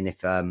personally. And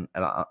if I'm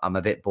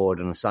a bit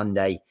bored on a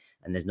Sunday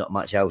and there's not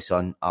much else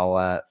on,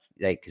 I'll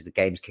because the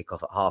games kick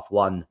off at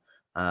 1:30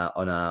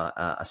 on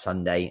a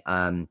Sunday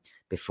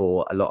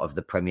before a lot of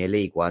the Premier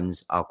League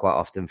ones, I'll quite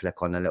often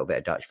flick on a little bit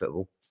of Dutch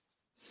football.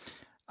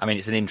 I mean,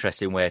 it's an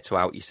interesting way to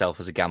out yourself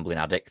as a gambling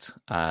addict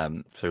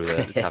through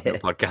the Tapping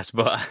Up podcast,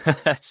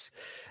 but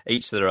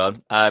each to their own.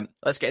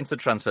 Let's get into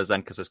the transfers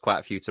then, because there's quite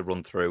a few to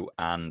run through,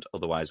 and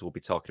otherwise we'll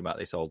be talking about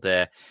this all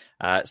day.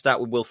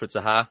 Start with Wilfred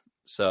Zaha.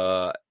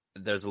 So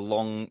there's a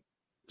long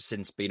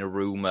since been a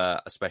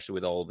rumour, especially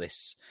with all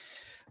this,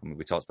 I mean,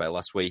 we talked about it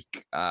last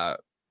week,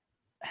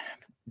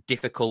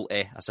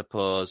 difficulty, I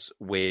suppose,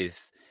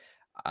 with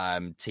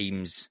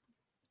teams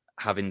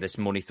having this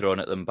money thrown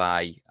at them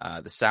by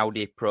the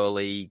Saudi Pro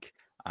League.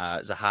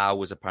 Zaha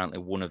was apparently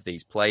one of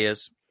these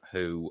players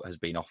who has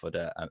been offered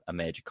a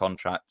major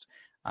contract.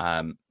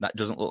 That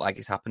doesn't look like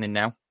it's happening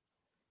now.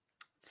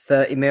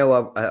 30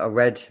 mil, I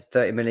read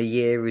 30 mil a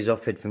year is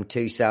offered from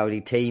 2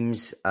 Saudi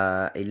teams.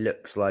 It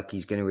looks like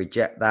he's going to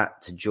reject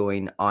that to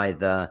join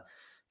either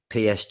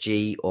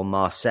PSG or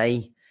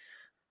Marseille.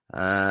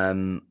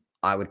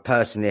 I would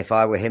personally, if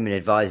I were him and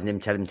advising him,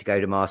 tell him to go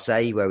to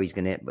Marseille, where he's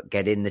going to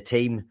get in the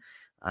team.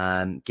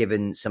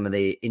 Given some of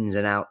the ins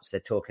and outs they're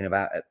talking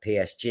about at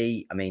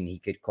PSG, I mean, he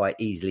could quite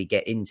easily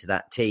get into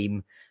that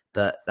team,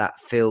 but that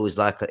feels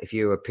like, if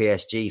you're a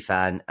PSG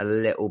fan, a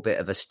little bit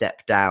of a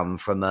step down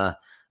from a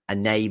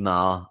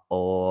Neymar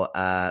or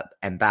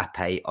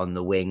Mbappe on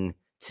the wing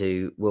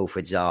to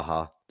Wilfried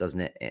Zaha,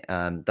 doesn't it?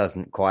 It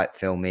doesn't quite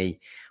fill me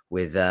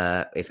with,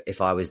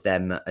 if I was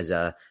them, as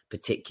a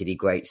particularly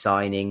great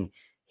signing.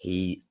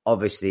 He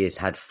obviously has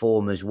had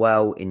form as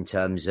well in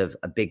terms of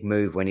a big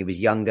move when he was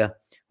younger,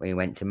 when he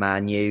went to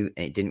Man U,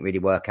 and it didn't really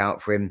work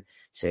out for him.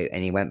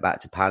 And he went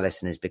back to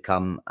Palace and has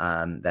become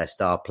their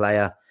star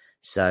player.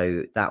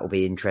 So that will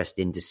be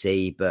interesting to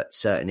see. But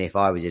certainly if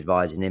I was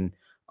advising him,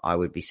 I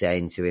would be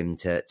saying to him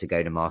to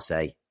go to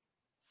Marseille.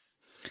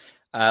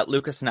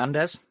 Lucas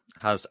Hernandez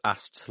has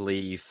asked to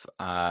leave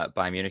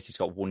Bayern Munich. He's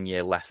got 1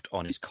 year left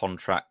on his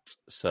contract.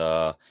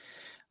 So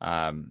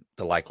the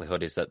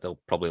likelihood is that they'll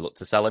probably look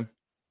to sell him.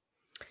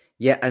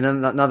 Yeah, and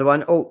another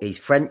one. Oh, he's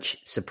French.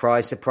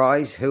 Surprise,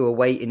 surprise. Who are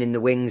waiting in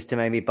the wings to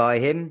maybe buy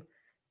him?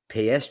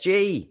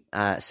 PSG.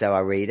 So I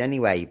read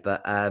anyway.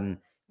 But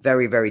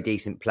very, very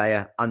decent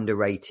player.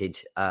 Underrated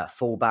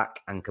fullback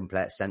and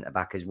complete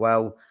centre-back as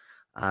well.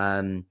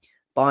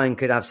 Bayern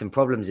could have some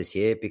problems this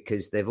year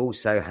because they've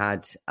also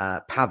had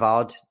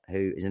Pavard,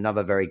 who is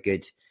another very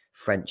good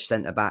French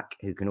centre-back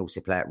who can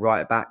also play at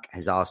right-back,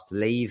 has asked to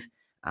leave.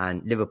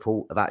 And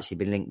Liverpool have actually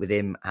been linked with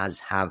him, as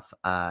have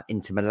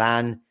Inter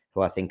Milan,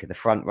 who I think are the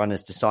front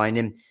runners to sign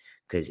him,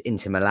 because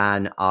Inter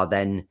Milan are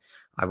then,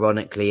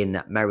 ironically, in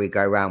that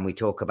merry-go-round, we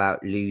talk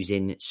about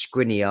losing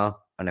Skriniar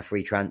on a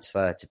free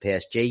transfer to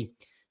PSG.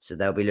 So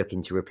they'll be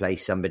looking to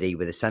replace somebody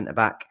with a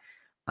centre-back.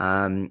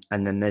 And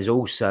then there's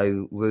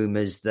also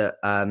rumours that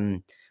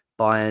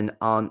Bayern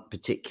aren't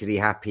particularly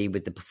happy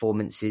with the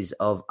performances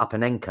of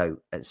Upanenko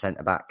at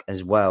centre-back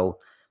as well,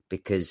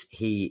 because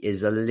he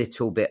is a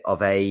little bit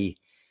of a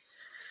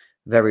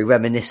very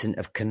reminiscent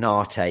of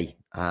Konate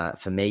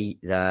for me.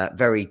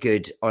 Very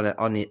good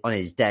on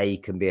his day,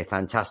 can be a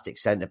fantastic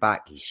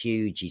centre-back. He's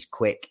huge, he's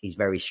quick, he's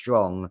very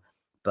strong,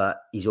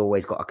 but he's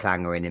always got a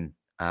clanger in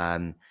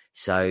him.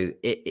 So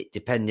it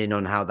depending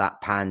on how that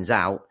pans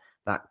out,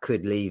 that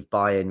could leave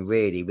Bayern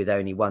really with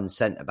only one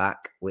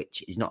centre-back,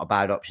 which is not a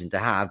bad option to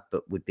have,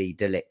 but would be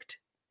De Ligt.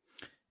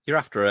 You're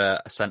after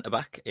a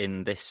centre-back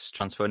in this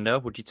transfer window.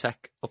 Would you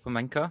take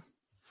Upamenko?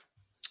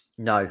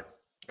 No,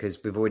 because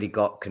we've already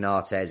got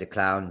Konate as a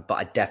clown, but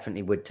I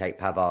definitely would take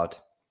Pavard.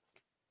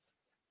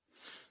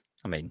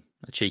 I mean,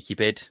 a cheeky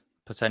bid,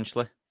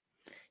 potentially.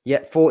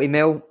 Yeah, 40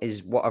 mil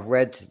is what I've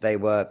read they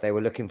were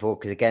looking for,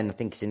 because again, I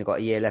think he's only got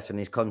a year left on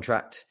his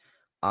contract.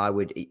 I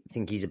would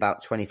think he's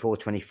about 24,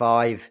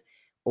 25.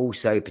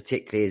 Also,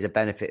 particularly as a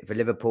benefit for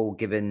Liverpool,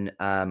 given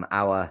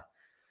our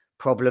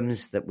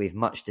problems that we've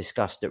much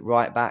discussed at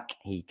right back,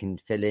 he can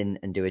fill in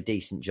and do a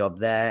decent job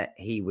there.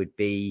 He would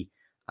be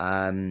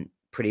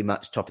pretty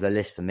much top of the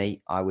list for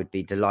me. I would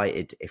be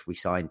delighted if we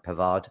signed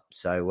Pavard.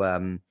 So,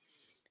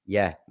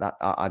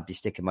 I'd be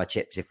sticking my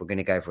chips if we're going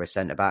to go for a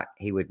centre back.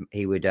 He would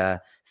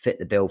fit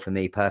the bill for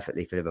me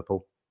perfectly for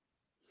Liverpool.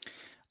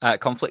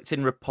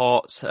 Conflicting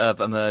reports have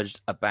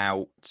emerged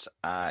about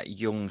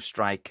young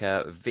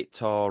striker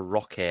Victor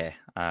Roque.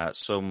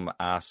 Some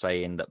are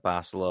saying that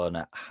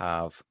Barcelona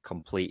have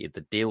completed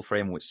the deal for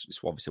him, which is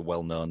obviously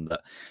well known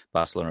that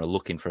Barcelona are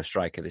looking for a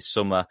striker this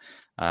summer.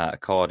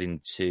 According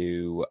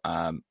to,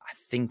 I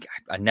think,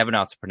 I never know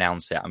how to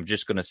pronounce it. I'm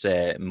just going to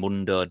say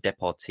Mundo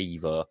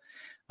Deportivo.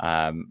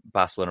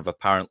 Barcelona have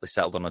apparently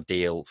settled on a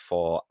deal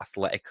for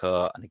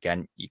Atletico. And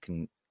again, you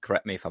can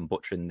correct me if I'm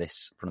butchering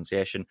this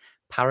pronunciation.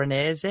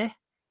 Paranese?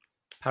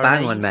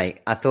 Bang on, mate.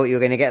 I thought you were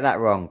going to get that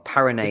wrong.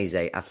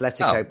 Paranese.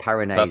 Atletico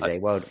Paranese.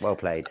 Well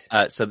played.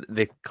 So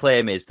the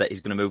claim is that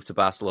he's going to move to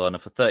Barcelona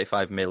for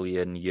 35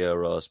 million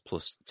euros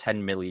plus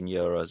 10 million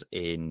euros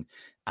in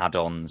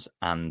add-ons,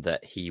 and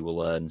that he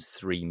will earn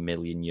 3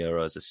 million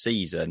euros a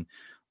season.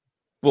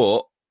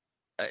 But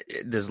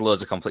there's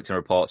loads of conflicting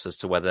reports as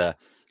to whether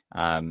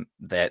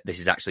this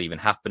is actually even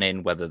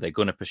happening, whether they're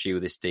going to pursue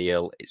this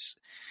deal.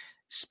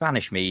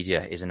 Spanish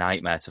media is a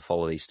nightmare to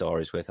follow these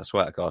stories with, I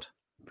swear to God.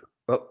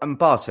 Well, and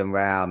Barca and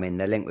Real, I mean,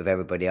 they're linked with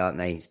everybody, aren't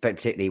they?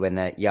 Particularly when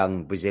they're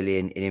young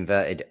Brazilian, in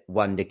inverted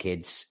wonder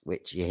kids,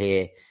 which you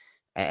hear,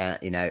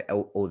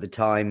 all the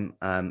time.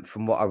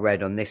 From what I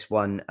read on this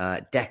one,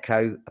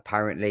 Deco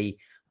apparently,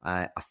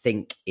 I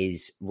think,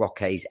 is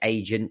Roque's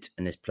agent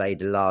and has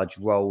played a large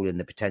role in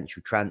the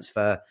potential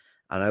transfer.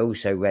 And I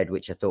also read,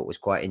 which I thought was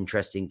quite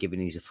interesting, given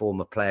he's a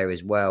former player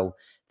as well,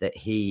 that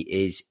he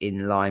is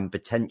in line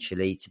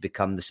potentially to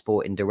become the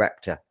sporting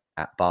director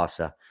at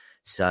Barca.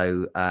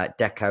 So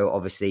Deco,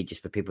 obviously,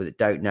 just for people that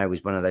don't know,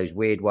 is one of those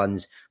weird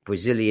ones,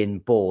 Brazilian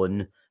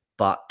born,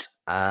 but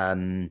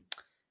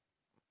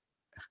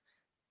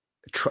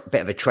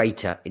bit of a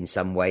traitor in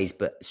some ways,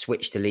 but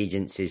switched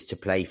allegiances to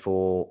play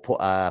for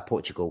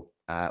Portugal.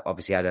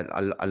 Obviously had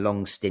a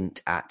long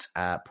stint at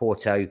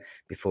Porto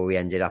before he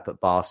ended up at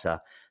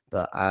Barca.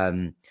 But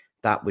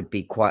that would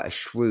be quite a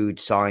shrewd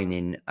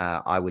signing,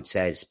 I would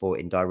say, as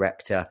sporting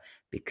director,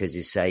 because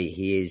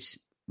he is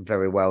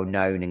very well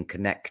known and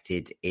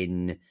connected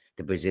in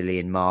the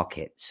Brazilian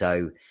market.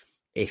 So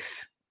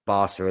if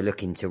Barca are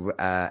looking to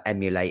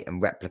emulate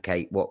and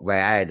replicate what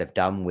Real have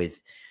done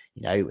with,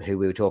 who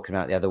we were talking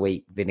about the other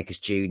week, Vinicius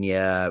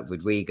Jr.,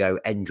 Rodrigo,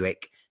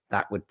 Endrick,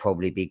 that would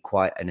probably be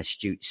quite an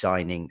astute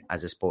signing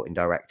as a sporting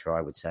director,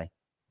 I would say.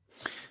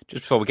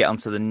 Just before we get on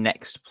to the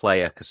next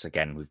player, because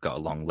again, we've got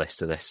a long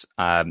list of this.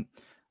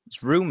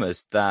 It's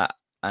rumours that,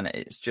 and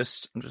I'm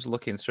just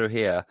looking through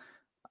here,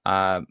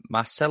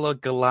 Marcelo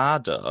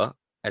Gallardo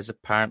is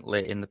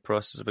apparently in the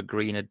process of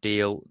agreeing a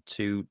deal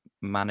to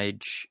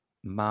manage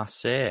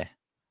Marseille,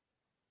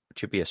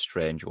 which would be a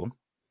strange one.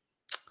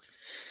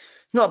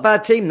 Not a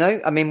bad team, though.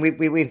 I mean,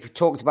 we've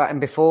talked about him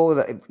before.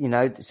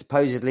 That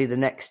supposedly the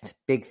next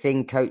big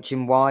thing,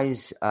 coaching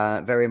wise,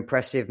 very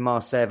impressive.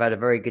 Marseille have had a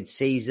very good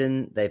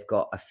season. They've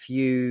got a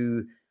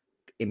few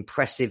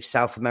impressive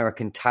South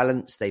American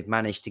talents. They've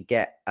managed to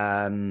get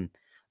a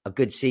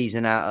good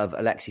season out of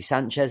Alexis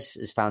Sanchez.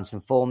 Has found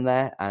some form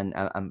there and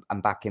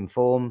back in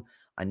form.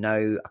 I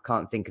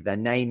can't think of their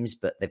names,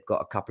 but they've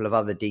got a couple of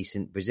other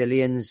decent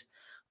Brazilians.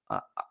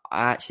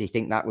 I actually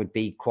think that would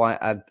be quite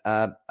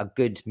a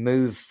good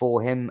move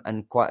for him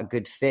and quite a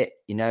good fit.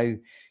 You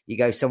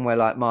go somewhere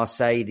like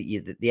Marseille,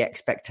 the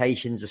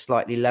expectations are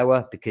slightly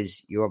lower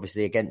because you're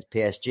obviously against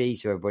PSG,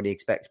 so everybody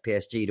expects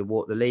PSG to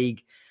walk the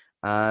league.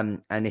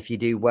 And if you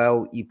do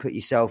well, you put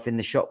yourself in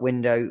the shop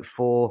window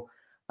for,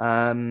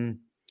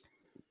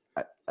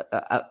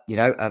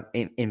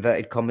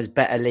 inverted commas,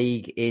 better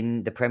league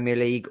in the Premier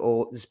League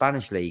or the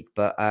Spanish league.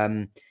 But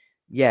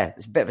yeah,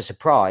 it's a bit of a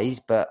surprise,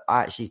 but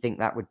I actually think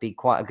that would be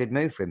quite a good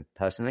move for him,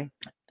 personally.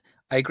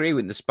 I agree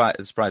with the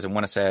surprise. And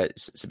when I say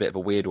it's a bit of a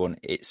weird one,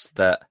 it's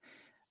that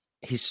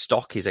his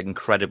stock is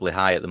incredibly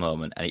high at the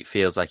moment, and it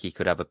feels like he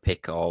could have a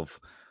pick of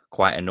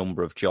quite a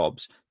number of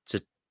jobs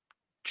to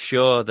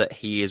show that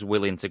he is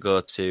willing to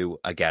go to,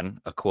 again,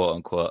 a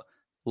quote-unquote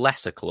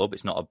lesser club.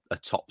 It's not a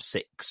top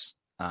six,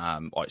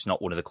 or it's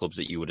not one of the clubs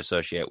that you would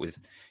associate with,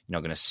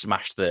 going to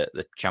smash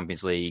the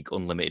Champions League,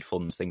 unlimited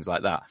funds, things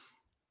like that.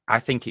 I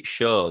think it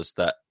shows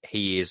that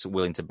he is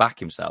willing to back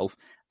himself,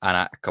 and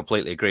I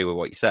completely agree with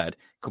what you said. It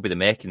could be the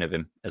making of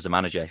him as a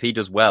manager. If he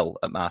does well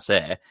at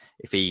Marseille,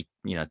 if he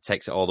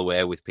takes it all the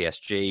way with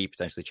PSG,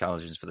 potentially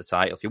challenges for the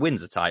title. If he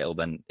wins the title,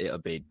 then it'll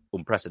be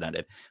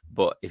unprecedented.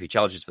 But if he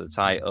challenges for the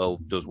title,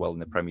 does well in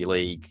the Premier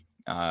League,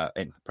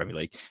 in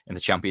the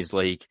Champions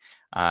League,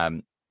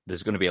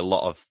 there's going to be a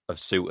lot of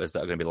suitors that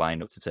are going to be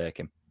lined up to take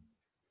him.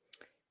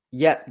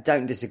 Yeah,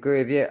 don't disagree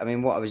with you. I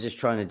mean, what I was just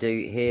trying to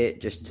do here,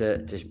 just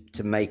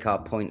to make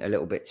our point a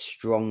little bit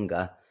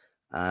stronger,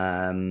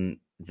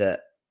 that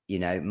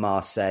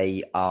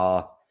Marseille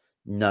are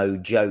no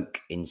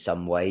joke in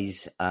some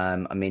ways.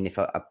 I mean, if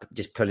I'm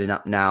just pulling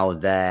up now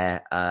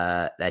their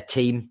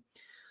team,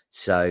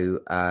 so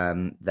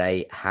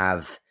they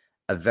have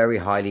a very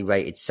highly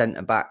rated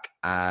centre back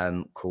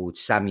called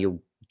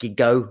Samuel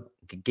Gidgot.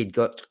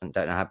 I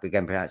don't know how we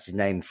can pronounce his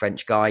name,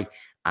 French guy,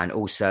 and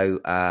also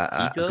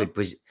a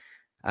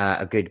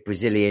good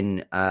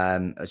Brazilian,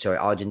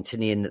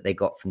 Argentinian that they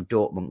got from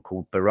Dortmund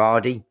called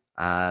Berardi.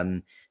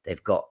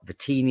 They've got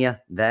Vitinha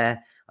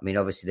there. I mean,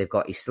 obviously they've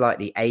got, he's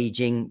slightly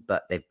aging,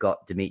 but they've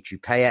got Dimitri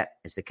Payet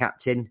as the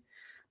captain.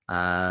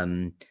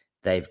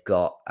 They've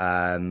got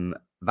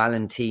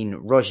Valentin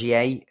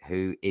Rogier,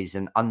 who is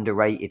an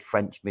underrated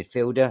French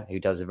midfielder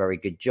who does a very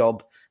good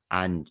job,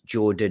 and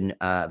Jordan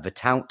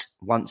Vertout,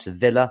 once a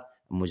Villa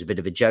and was a bit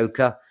of a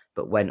joker,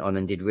 but went on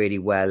and did really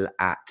well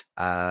at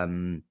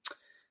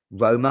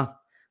Roma,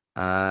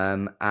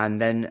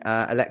 and then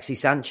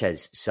Alexis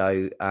Sanchez.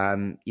 So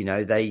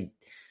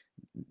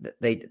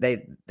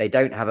they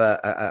don't have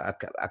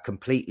a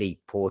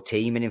completely poor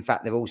team, and in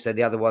fact, they've also,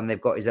 the other one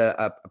they've got is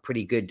a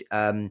pretty good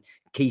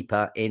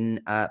keeper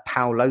in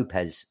Pau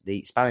Lopez,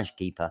 the Spanish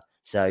keeper.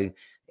 So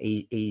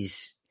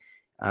he's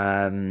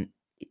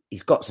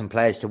got some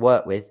players to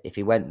work with if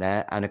he went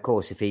there, and of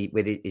course, if he,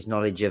 with his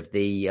knowledge of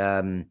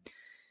the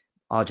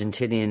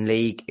Argentinian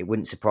league, it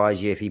wouldn't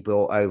surprise you if he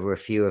brought over a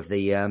few of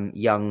the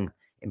young,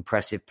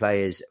 impressive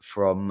players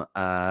from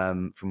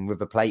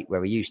River Plate,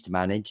 where he used to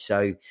manage.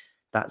 So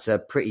that's a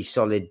pretty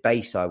solid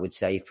base, I would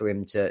say, for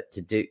him to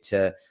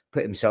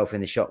put himself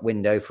in the shop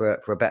window for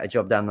a better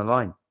job down the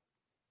line.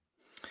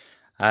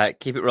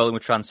 Keep it rolling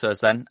with transfers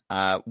then.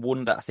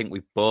 One that I think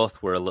we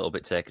both were a little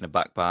bit taken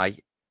aback by,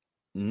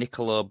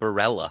 Nicolo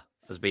Barella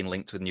has been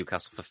linked with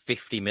Newcastle for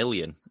 50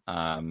 million.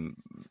 I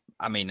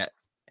mean,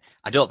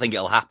 I don't think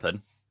it'll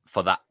happen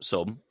for that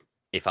sum,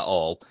 if at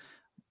all.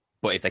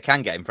 But if they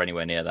can get him for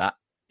anywhere near that,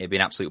 it'd be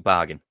an absolute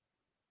bargain.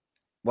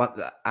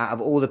 Out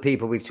of all the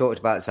people we've talked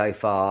about so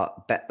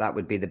far, bet that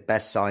would be the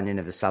best signing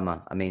of the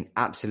summer. I mean,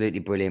 absolutely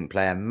brilliant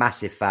player,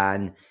 massive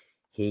fan.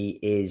 He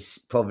is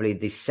probably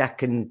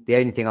the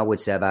only thing I would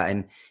say about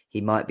him,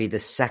 he might be the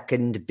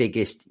second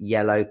biggest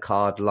yellow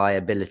card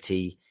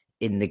liability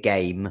in the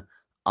game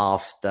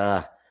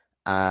after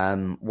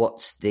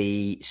what's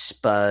the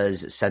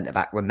Spurs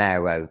centre-back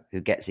Romero,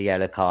 who gets a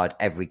yellow card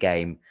every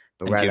game.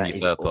 And Junior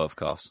Firpo, of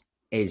course.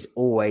 Is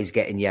always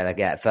getting yellow.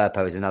 Yeah,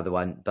 Firpo is another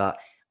one, but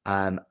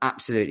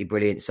absolutely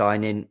brilliant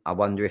signing. I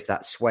wonder if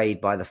that's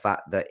swayed by the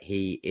fact that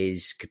he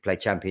could play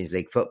Champions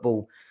League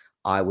football.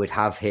 I would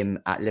have him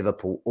at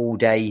Liverpool all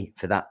day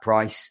for that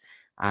price.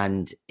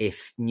 And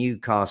if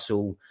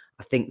Newcastle,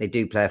 I think they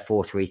do play a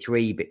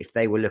 4-3-3, but if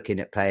they were looking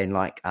at playing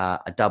like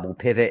a double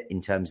pivot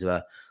in terms of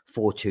a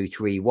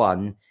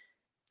 4-2-3-1,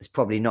 there's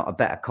probably not a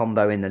better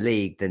combo in the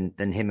league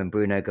than him and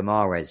Bruno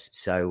Guimaraes.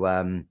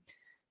 So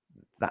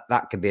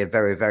that could be a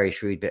very, very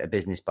shrewd bit of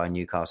business by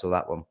Newcastle,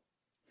 that one.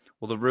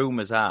 Well, the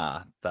rumours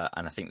are that,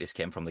 and I think this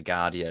came from The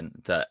Guardian,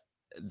 that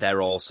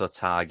they're also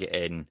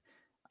targeting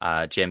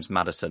James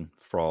Maddison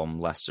from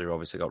Leicester, who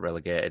obviously got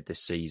relegated this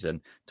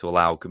season, to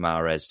allow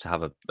Guimaraes to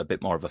have a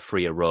bit more of a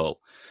freer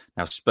role.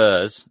 Now,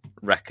 Spurs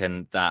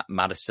reckon that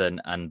Maddison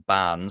and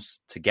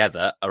Barnes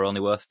together are only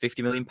worth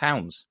 £50 million.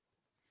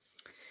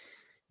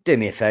 Do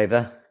me a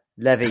favour.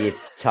 Levy, you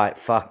tight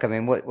fuck. I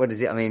mean, what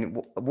is it? I mean,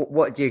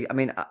 what do you... I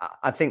mean,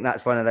 I think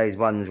that's one of those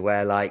ones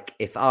where, like,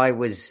 if I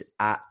was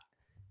at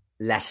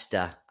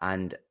Leicester,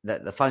 and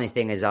the funny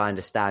thing is, I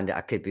understand it,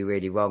 I could be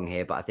really wrong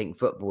here, but I think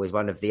football is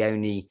one of the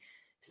only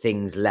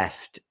things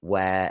left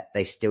where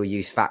they still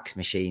use fax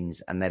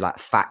machines and they like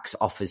fax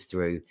offers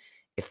through.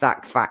 If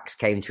that fax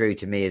came through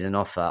to me as an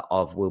offer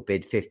of we'll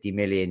bid 50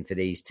 million for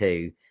these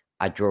two,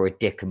 I'd draw a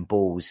dick and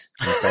balls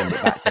and send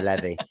it back to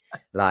Levy.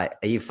 Like,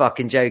 are you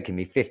fucking joking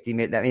me? 50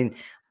 million. I mean,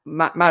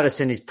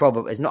 Maddison's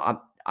probably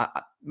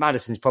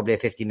a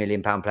 50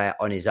 million pound player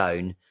on his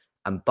own.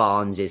 And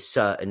Barnes is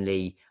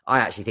certainly, I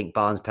actually think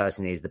Barnes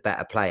personally is the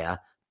better player.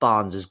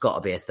 Barnes has got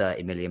to be a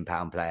 30 million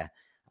pound player.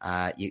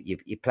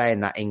 You're playing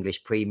that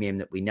English premium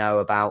that we know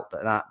about,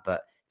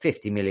 but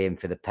 50 million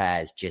for the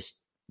pair is just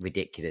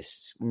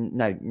ridiculous.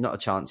 No, not a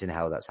chance in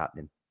hell that's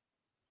happening.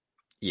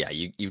 Yeah,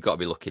 you've got to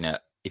be looking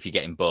at, if you're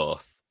getting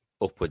both,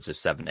 upwards of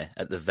 70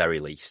 at the very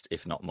least,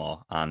 if not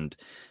more. And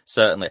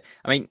certainly,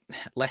 I mean,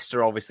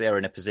 Leicester obviously are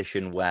in a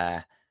position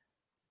where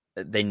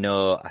they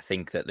know, I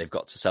think, that they've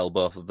got to sell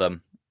both of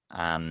them,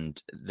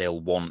 and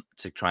they'll want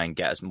to try and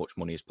get as much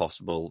money as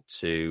possible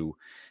to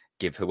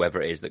give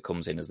whoever it is that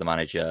comes in as the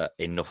manager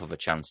enough of a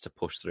chance to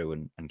push through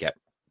and get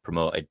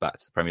promoted back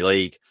to the Premier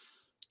League.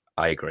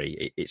 I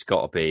agree. It's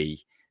got to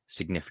be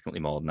significantly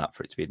more than that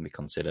for it to be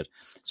considered.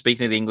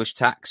 Speaking of the English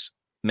tax,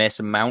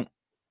 Mason Mount,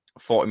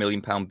 £40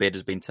 million bid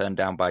has been turned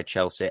down by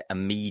Chelsea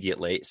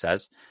immediately, it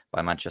says,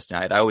 by Manchester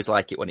United. I always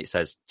like it when it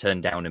says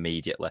turned down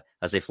immediately,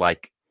 as if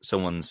like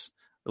someone's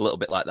a little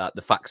bit like that.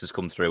 The fax has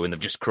come through and they've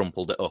just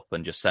crumpled it up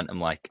and just sent them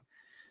like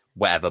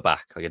whatever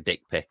back, like a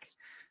dick pic.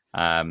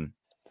 I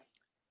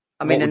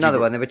mean, another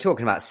one, they were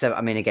talking about,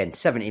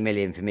 70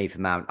 million for me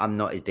for Mount. I'm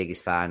not his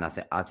biggest fan.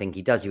 I think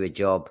he does you a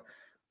job.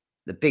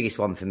 The biggest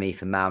one for me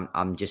for Mount,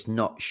 I'm just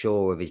not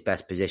sure of his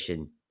best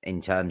position in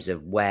terms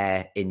of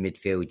where in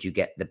midfield you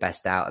get the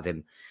best out of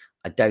him.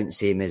 I don't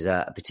see him as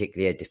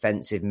particularly a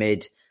defensive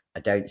mid. I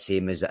don't see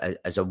him as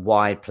a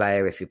wide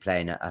player if you're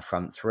playing a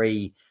front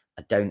three.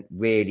 I don't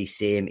really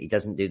see him. He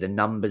doesn't do the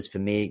numbers for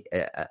me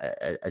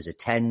as a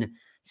 10.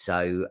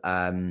 So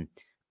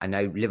I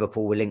know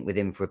Liverpool were linked with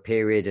him for a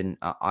period, and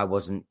I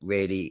wasn't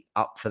really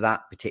up for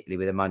that, particularly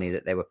with the money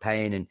that they were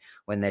paying. And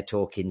when they're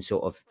talking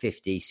sort of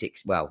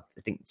 56, well,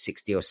 I think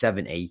 60 or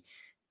 70,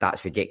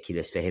 that's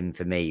ridiculous for him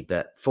for me.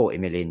 But 40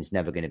 million is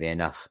never going to be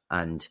enough.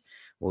 And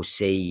we'll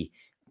see,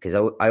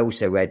 because I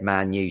also read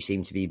Man U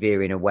seem to be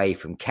veering away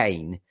from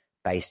Kane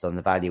based on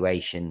the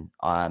valuation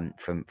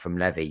from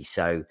Levy.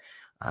 So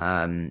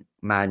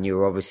Man U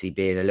are obviously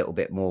being a little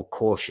bit more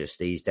cautious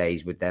these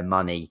days with their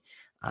money,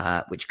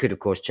 which could, of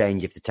course,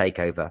 change if the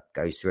takeover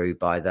goes through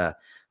by the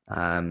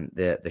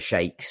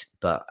sheikhs.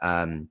 But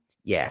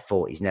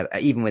 40's never,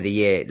 even with a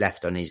year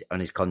left on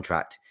his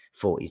contract,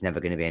 40's never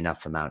going to be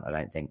enough for Mount, I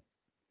don't think.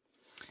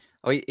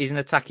 Oh, he's an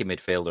attacking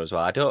midfielder as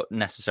well. I don't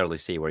necessarily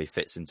see where he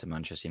fits into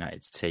Manchester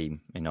United's team,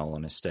 in all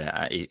honesty.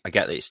 I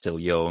get that he's still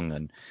young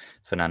and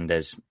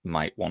Fernandes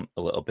might want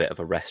a little bit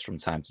of a rest from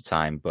time to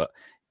time, but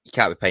you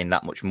can't be paying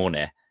that much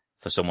money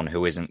for someone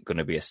who isn't going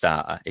to be a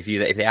starter. If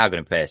they are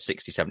going to pay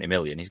 60, 70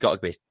 million, he's got to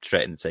be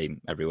straight in the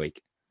team every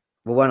week.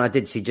 Well, one I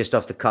did see just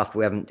off the cuff,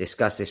 we haven't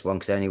discussed this one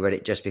because I only read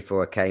it just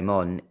before I came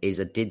on, is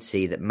I did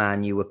see that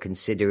Man U were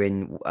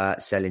considering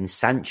selling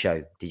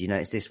Sancho. Did you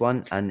notice this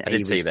one? And I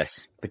did see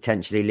this.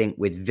 Potentially linked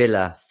with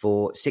Villa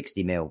for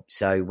 60 mil.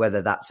 So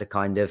whether that's a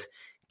kind of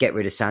get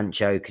rid of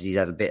Sancho because he's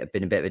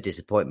been a bit of a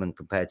disappointment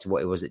compared to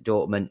what he was at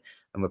Dortmund,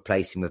 and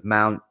replace him with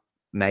Mount,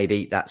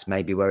 that's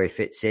maybe where he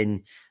fits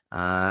in.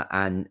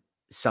 And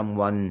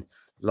someone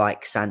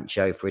like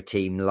Sancho for a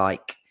team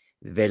like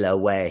Villa,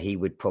 where he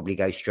would probably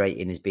go straight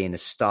in as being a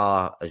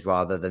star as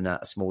rather than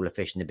a smaller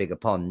fish in a bigger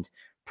pond,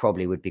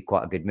 probably would be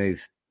quite a good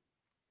move.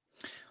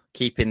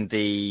 Keeping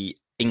the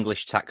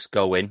English tax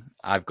going,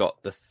 I've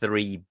got the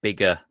three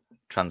bigger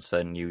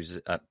transfer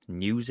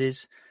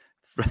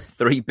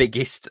three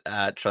biggest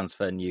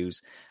transfer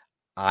news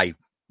I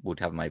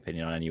would have my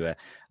opinion on anyway.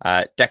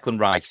 Declan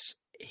Rice,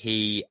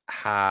 he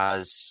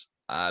has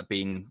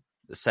been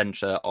the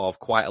centre of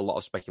quite a lot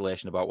of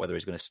speculation about whether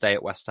he's going to stay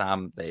at West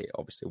Ham. They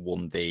obviously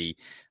won the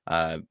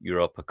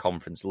Europa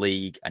Conference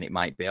League, and it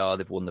might be,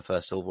 they've won the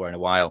first silverware in a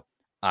while.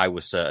 I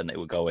was certain that it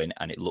would go in,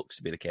 and it looks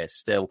to be the case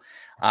still.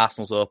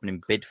 Arsenal's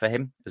opening bid for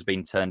him has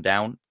been turned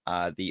down.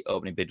 The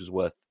opening bid was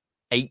worth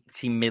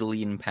 £80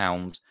 million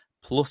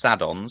plus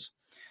add-ons.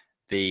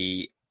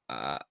 The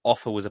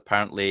offer was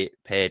apparently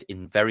paid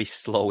in very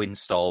slow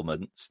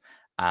installments,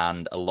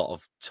 and a lot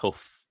of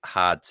tough,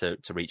 hard to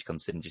reach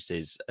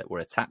contingencies that were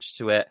attached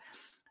to it.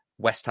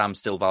 West Ham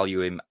still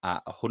value him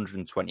at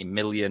 120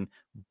 million,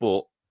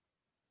 but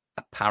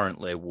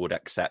apparently would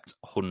accept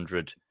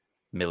 100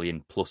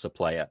 million plus a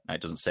player. Now,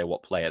 it doesn't say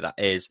what player that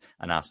is,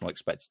 and Arsenal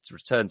expects to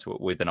return to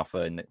it with an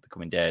offer in the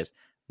coming days.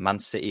 Man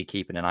City are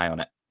keeping an eye on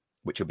it,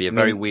 which will be a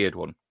very weird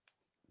one.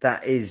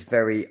 That is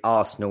very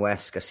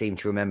Arsenal-esque. I seem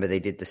to remember they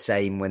did the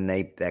same when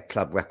their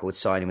club record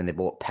signing when they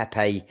bought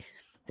Pepe.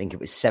 I think it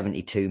was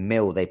 72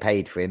 mil they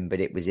paid for him,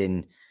 but it was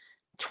in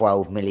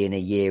 12 million a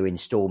year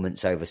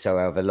installments over so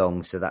however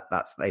long. So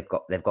that's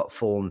they've got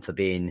form for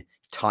being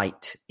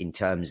tight in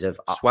terms of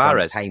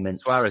upfront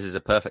payments. Suarez is a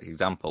perfect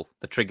example.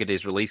 They triggered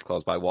his release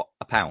clause by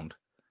 £1?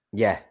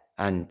 Yeah,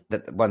 and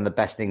one of the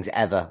best things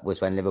ever was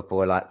when Liverpool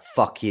were like,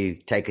 "Fuck you,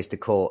 take us to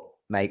court,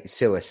 mate,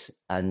 sue us,"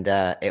 and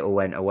it all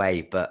went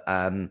away. But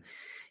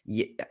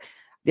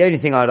the only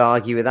thing I'd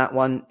argue with that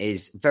one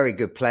is very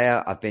good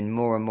player. I've been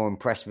more and more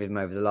impressed with him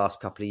over the last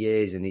couple of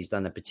years, and he's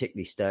done a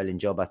particularly sterling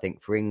job, I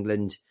think, for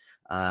England,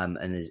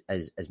 and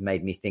has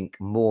made me think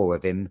more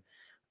of him.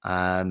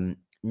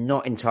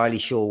 Not entirely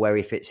sure where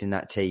he fits in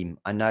that team.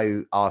 I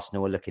know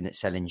Arsenal are looking at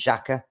selling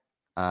Xhaka,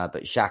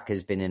 but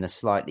Xhaka's been in a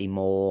slightly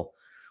more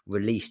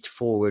released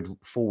forward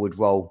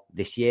role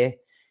this year.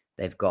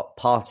 They've got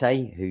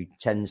Partey, who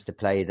tends to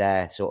play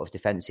their sort of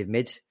defensive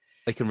mid.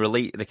 They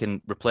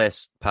can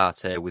replace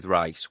Partey with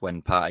Rice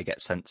when Partey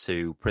gets sent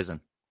to prison.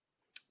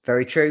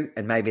 Very true,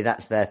 and maybe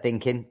that's their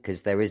thinking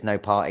because there is no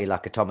Partey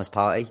like a Thomas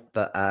Partey.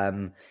 But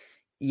I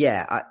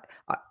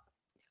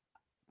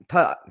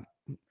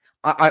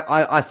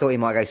thought he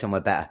might go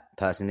somewhere better,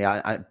 personally.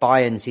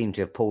 Bayern seemed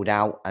to have pulled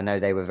out. I know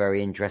they were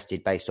very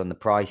interested based on the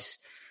price.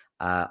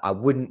 I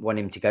wouldn't want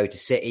him to go to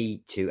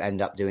City to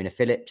end up doing a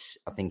Phillips.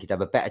 I think he'd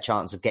have a better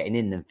chance of getting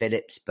in than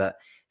Phillips, but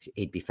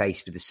he'd be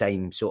faced with the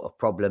same sort of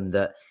problem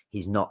that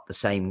he's not the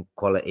same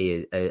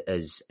quality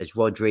as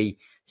Rodri.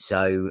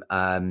 So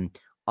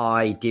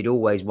I did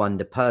always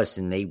wonder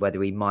personally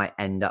whether he might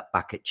end up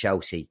back at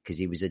Chelsea because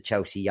he was a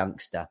Chelsea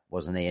youngster,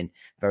 wasn't he? And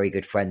very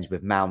good friends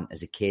with Mount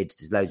as a kid.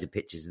 There's loads of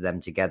pictures of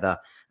them together,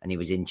 and he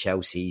was in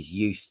Chelsea's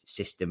youth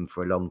system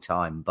for a long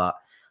time. But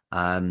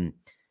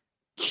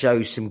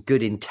shows some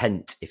good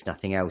intent, if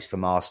nothing else,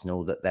 from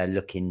Arsenal that they're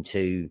looking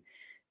to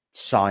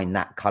sign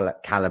that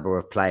caliber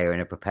of player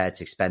and are prepared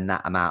to spend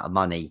that amount of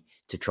money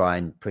to try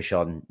and push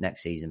on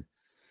next season.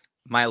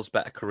 Miles'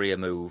 better career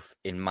move,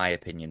 in my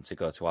opinion, to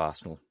go to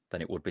Arsenal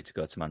than it would be to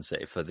go to Man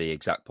City for the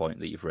exact point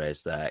that you've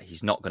raised there.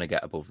 He's not going to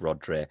get above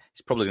Rodri.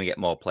 He's probably going to get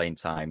more playing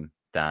time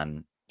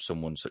than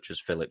someone such as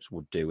Phillips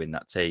would do in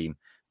that team.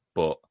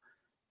 But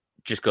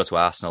just go to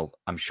Arsenal.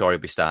 I'm sure he'll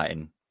be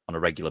starting on a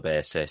regular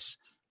basis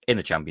in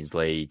the Champions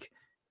League.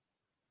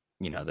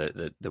 You know,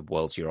 the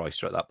world's your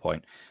oyster at that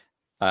point.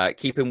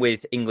 Keeping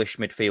with English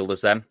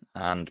midfielders then,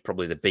 and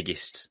probably the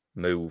biggest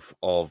move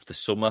of the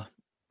summer,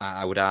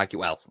 I would argue.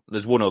 Well,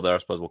 there's one other, I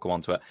suppose we'll come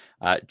on to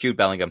it. Jude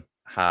Bellingham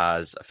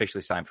has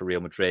officially signed for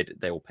Real Madrid.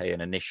 They will pay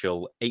an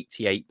initial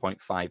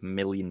 £88.5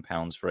 million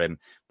for him,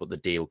 but the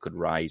deal could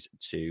rise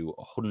to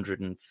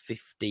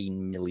 £115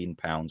 million,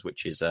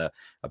 which is a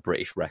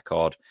British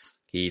record.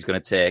 He's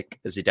going to take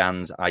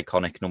Zidane's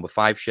iconic number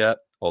 5 shirt,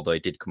 although he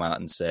did come out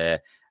and say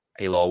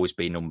he'll always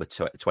be number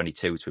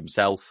 22 to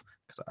himself,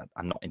 because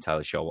I'm not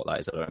entirely sure what that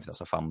is. I don't know if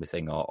that's a family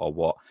thing or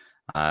what.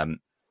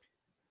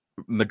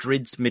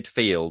 Madrid's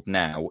midfield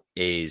now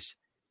is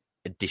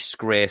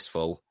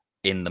disgraceful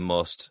in the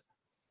most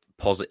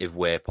positive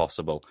way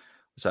possible.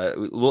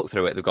 So look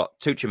through it. They've got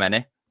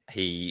Tuchemene.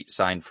 He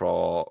signed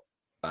for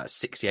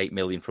 68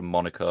 million from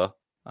Monaco.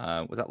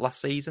 Was that last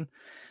season?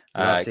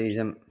 Last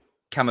season.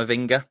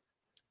 Camavinga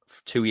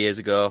 2 years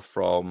ago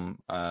from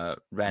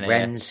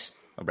Rennes,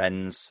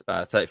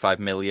 35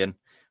 million.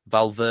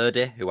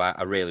 Valverde, who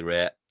I really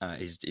rate,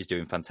 is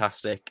doing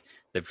fantastic.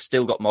 They've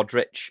still got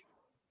Modric.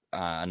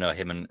 I know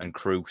him and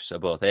Kroos are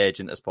both aged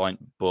at this point,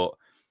 but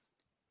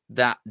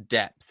that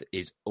depth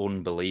is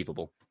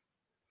unbelievable.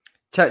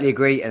 Totally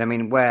agree. And I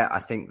mean, where I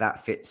think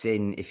that fits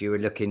in, if you were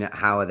looking at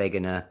how are they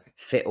going to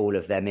fit all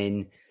of them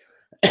in,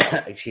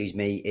 excuse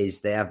me,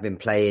 is they have been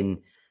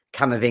playing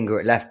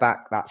Camavinga at left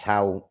back. That's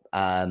how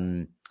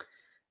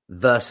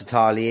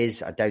versatile he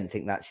is. I don't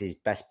think that's his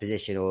best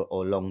position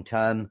or long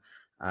term.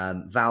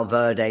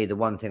 Valverde, the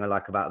one thing I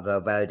like about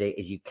Valverde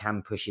is you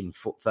can push him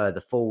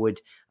further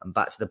forward. And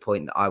back to the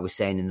point that I was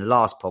saying in the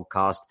last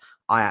podcast,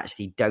 I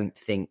actually don't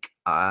think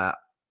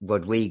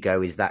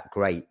Rodrigo is that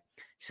great.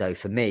 So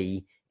for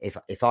me,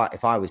 if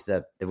I was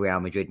the Real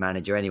Madrid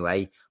manager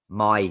anyway,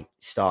 my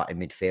starting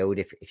midfield,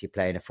 if you're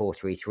playing a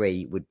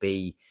 4-3-3, would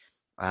be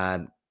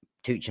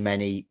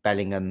Tchouaméni,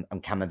 Bellingham,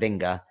 and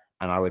Camavinga,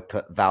 and I would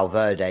put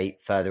Valverde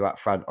further up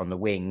front on the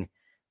wing,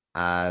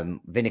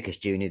 Vinicius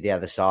Jr. the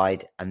other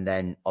side, and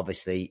then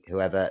obviously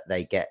whoever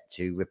they get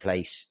to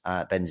replace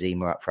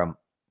Benzema up front.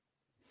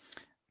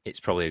 It's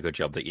probably a good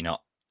job that you're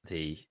not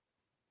the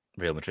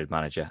Real Madrid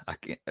manager.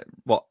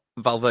 What,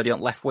 Valverde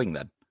on left wing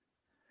then?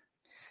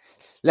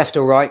 Left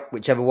or right,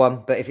 whichever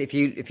one. But if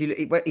you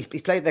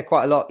he's played there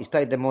quite a lot. He's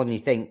played there more than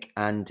you think,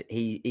 and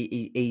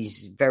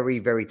he's very,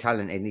 very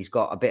talented. And he's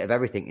got a bit of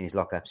everything in his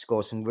locker.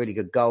 Scores some really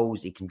good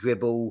goals. He can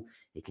dribble.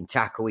 He can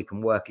tackle. He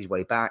can work his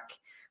way back.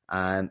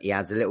 He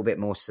adds a little bit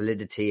more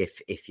solidity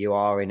if you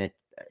are in a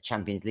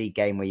Champions League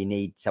game where you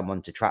need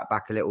someone to track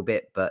back a little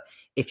bit. But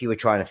if you were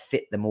trying to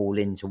fit them all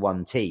into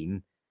one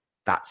team,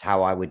 that's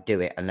how I would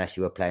do it. Unless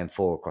you were playing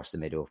 4 across the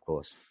middle, of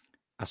course.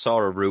 I saw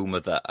a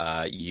rumour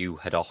that you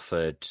had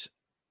offered.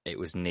 It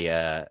was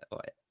near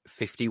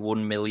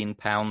 £51 million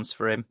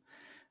for him,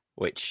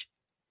 which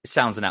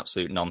sounds an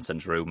absolute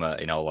nonsense rumour,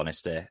 in all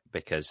honesty.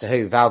 Because to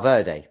who?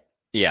 Valverde?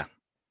 Yeah.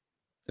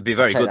 It'd be a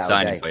very good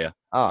signing for you.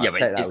 Oh, yeah,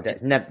 but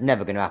it's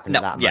never going to happen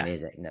at that money,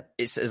 is it? No.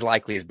 It's as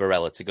likely as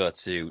Barella to go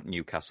to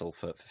Newcastle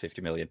for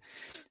 50 million.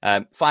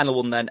 Final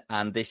one then,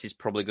 and this is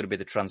probably going to be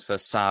the transfer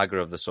saga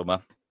of the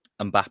summer,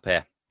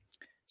 Mbappe.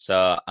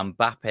 So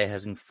Mbappe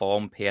has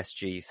informed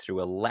PSG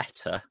through a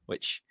letter,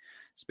 which,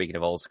 speaking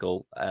of old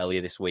school,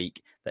 earlier this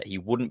week, that he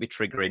wouldn't be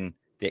triggering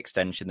the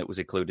extension that was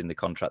included in the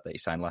contract that he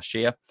signed last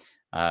year.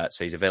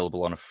 So he's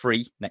available on a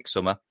free next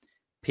summer.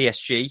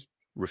 PSG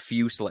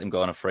refused to let him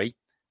go on a free.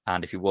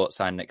 And if he won't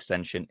sign an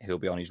extension, he'll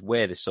be on his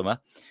way this summer.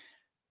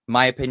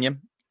 My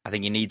opinion, I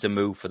think he needs a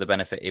move for the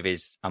benefit of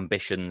his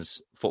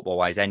ambitions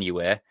football-wise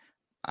anyway.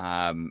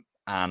 And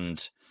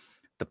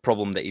the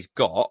problem that he's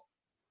got,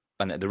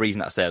 and the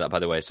reason I say that, by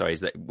the way, is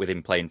that with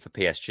him playing for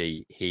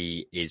PSG,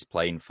 he is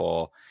playing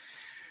for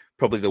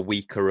probably the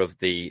weaker of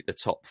the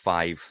top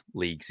 5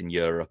 leagues in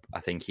Europe. I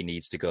think he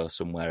needs to go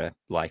somewhere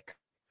like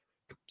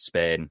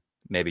Spain,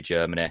 maybe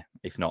Germany,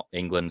 if not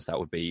England. That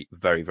would be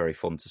very, very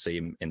fun to see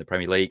him in the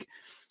Premier League.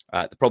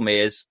 The problem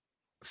is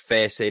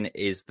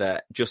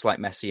that just like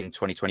Messi in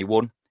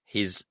 2021,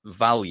 his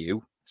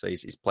value, so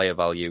his player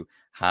value,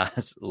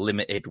 has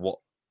limited what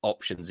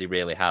options he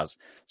really has.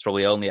 It's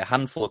probably only a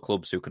handful of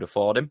clubs who could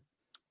afford him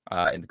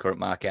in the current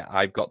market.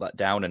 I've got that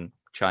down, and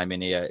chime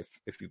in here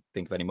if you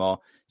think of any more.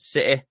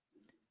 City,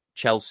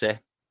 Chelsea,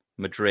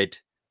 Madrid,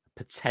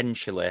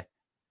 potentially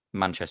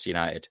Manchester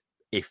United,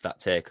 if that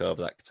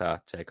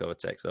Qatar takeover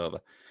takes over.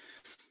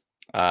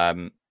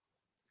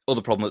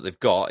 Other problem that they've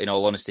got, in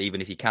all honesty,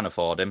 even if you can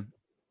afford him,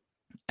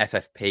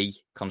 FFP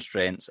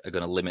constraints are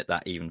going to limit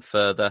that even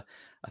further.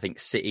 I think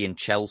City and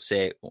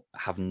Chelsea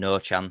have no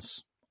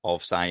chance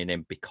of signing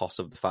him because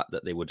of the fact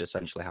that they would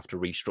essentially have to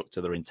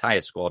restructure their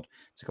entire squad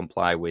to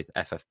comply with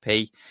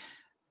FFP.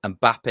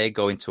 Mbappe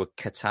going to a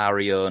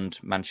Qatari-owned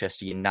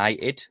Manchester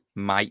United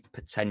might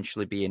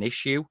potentially be an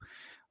issue,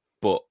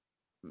 but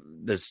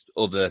there's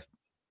other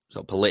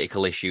sort of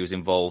political issues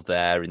involved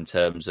there in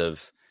terms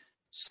of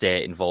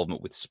state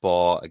involvement with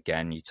sport.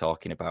 Again, you're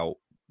talking about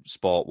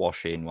sport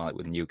washing, like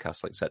with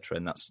Newcastle, etc.,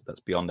 and that's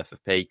beyond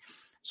FFP.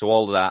 So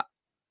all of that,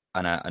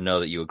 and I know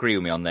that you agree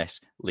with me on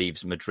this,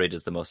 leaves Madrid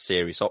as the most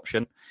serious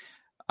option.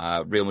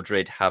 Real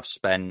Madrid have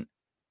spent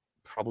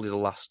probably the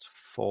last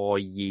 4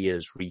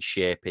 years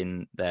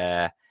reshaping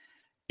their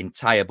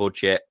entire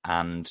budget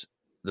and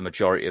the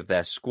majority of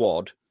their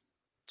squad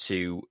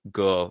to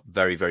go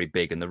very, very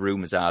big. And the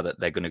rumours are that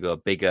they're going to go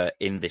bigger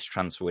in this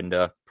transfer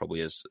window,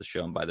 probably as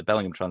shown by the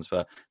Bellingham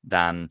transfer,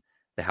 than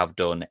they have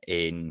done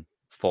in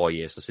 4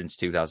 years, so since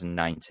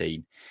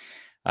 2019.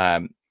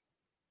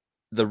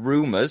 The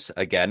rumours,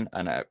 again,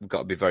 and I've got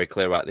to be very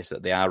clear about this,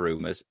 that they are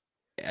rumours,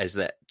 is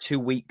that 2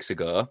 weeks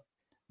ago,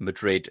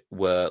 Madrid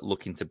were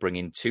looking to bring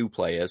in 2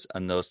 players,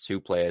 and those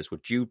 2 players were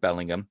Jude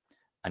Bellingham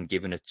and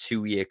given a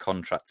 2-year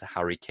contract to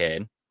Harry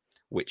Kane,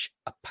 which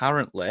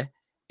apparently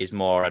is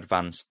more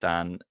advanced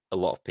than a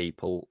lot of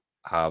people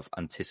have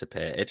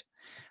anticipated.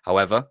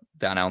 However,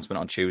 the announcement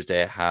on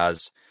Tuesday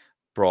has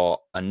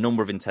brought a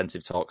number of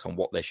intensive talks on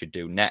what they should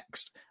do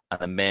next. And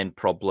the main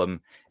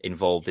problem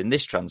involved in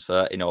this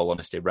transfer, in all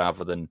honesty,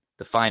 rather than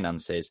the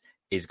finances,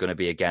 is going to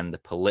be, again, the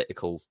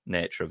political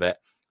nature of it.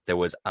 There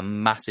was a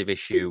massive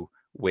issue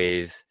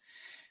with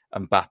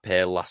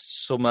Mbappe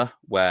last summer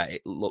where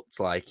it looked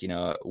like,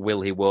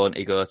 will he, won't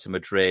he go to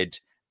Madrid?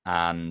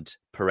 And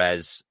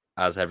Perez,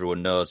 as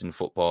everyone knows in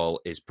football,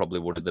 is probably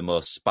one of the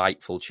most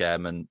spiteful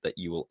chairmen that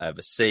you will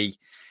ever see.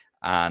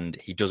 And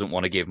he doesn't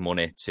want to give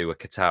money to a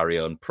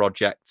Qatari-owned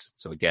project.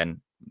 So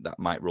again, that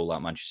might rule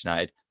out Manchester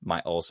United,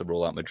 might also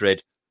rule out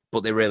Madrid,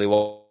 but they really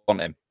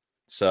want him.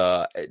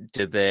 So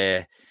do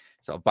they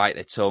sort of bite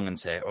their tongue and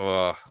say,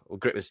 oh, we'll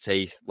grit his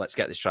teeth, let's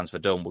get this transfer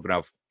done, we're going to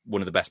have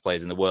one of the best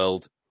players in the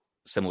world,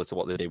 similar to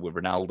what they did with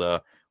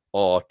Ronaldo,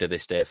 or do they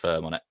stay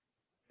firm on it?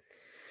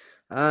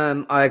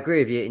 I agree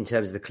with you in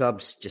terms of the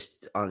clubs.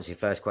 Just to answer your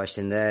first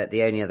question there.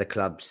 The only other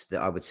clubs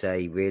that I would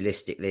say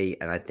realistically,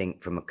 and I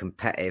think from a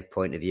competitive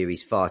point of view,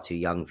 he's far too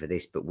young for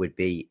this, but would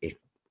be if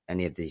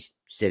any of these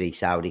silly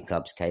Saudi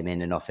clubs came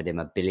in and offered him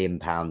 £1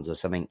 billion or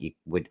something,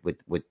 would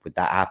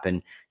that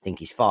happen? I think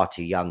he's far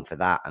too young for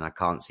that, and I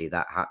can't see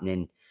that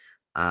happening.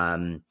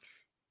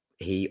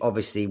 He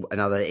obviously,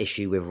 another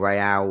issue with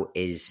Real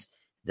is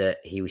that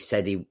he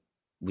said he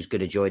was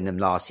going to join them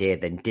last year,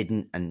 then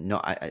didn't, and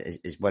not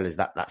as well as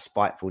that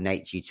spiteful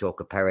nature you talk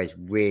of Perez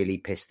really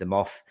pissed them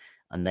off,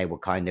 and they were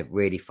kind of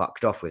really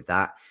fucked off with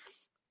that.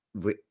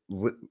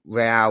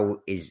 Real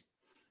is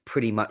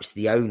pretty much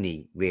the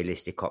only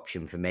realistic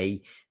option for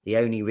me. The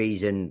only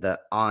reason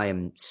that I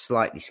am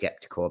slightly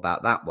skeptical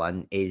about that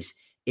one is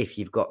if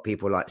you've got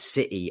people like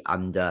City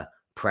under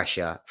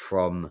pressure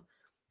from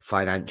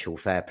financial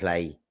fair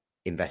play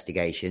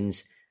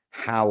investigations,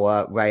 how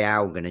are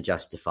Real going to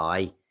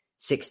justify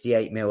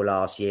 68 mil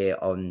last year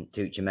on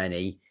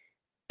Tchouaméni,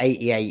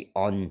 88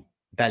 on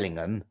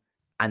Bellingham,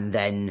 and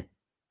then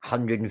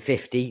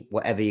 150,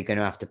 whatever you're going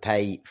to have to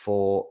pay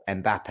for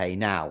Mbappe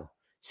now.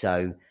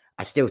 So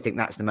I still think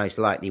that's the most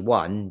likely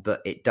one,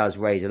 but it does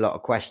raise a lot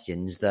of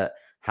questions that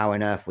how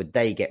on earth would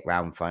they get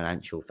round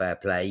financial fair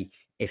play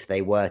if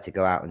they were to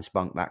go out and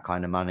spunk that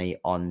kind of money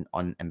on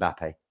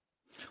Mbappe?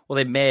 Well,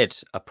 they made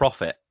a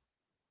profit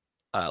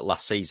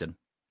last season.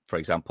 For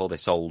example, they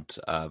sold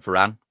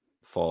Varane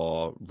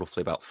for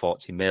roughly about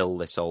 40 mil.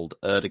 They sold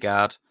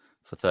Ødegaard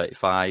for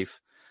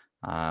 35.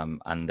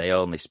 And they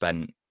only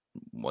spent,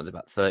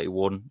 about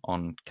 31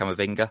 on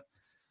Camavinga.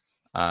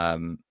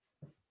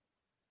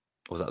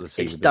 Was that the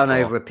season It's done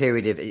before? over a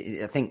period of,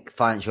 I think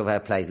financial fair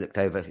play is looked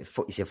over,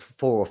 it's a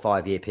 4 or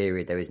 5 year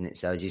period there, isn't it?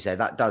 So as you say,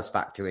 that does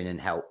factor in and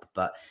help,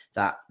 but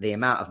that the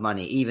amount of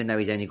money, even though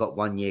he's only got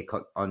 1 year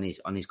on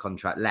his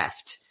contract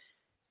left,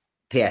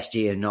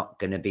 PSG are not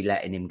going to be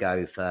letting him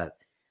go for,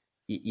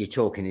 you're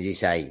talking, as you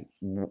say,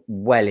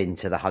 well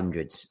into the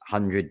hundreds,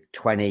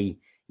 120.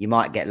 You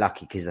might get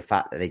lucky because the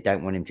fact that they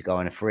don't want him to go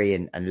on a free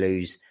and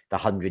lose the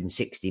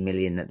 160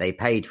 million that they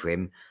paid for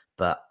him.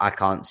 But I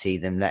can't see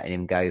them letting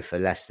him go for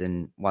less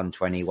than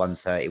 120,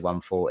 130,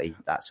 140,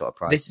 that sort of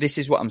price. This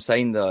is what I'm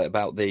saying, though,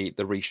 about the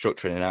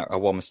restructuring. And our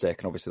one mistake,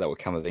 and obviously that was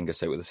Camavinga,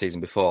 so with the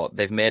season before,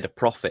 they've made a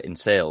profit in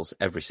sales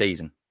every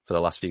season for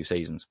the last few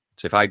seasons.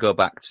 So if I go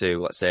back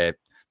to, let's say,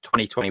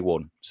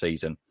 2021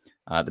 season,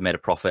 they made a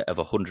profit of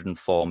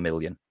 104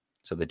 million.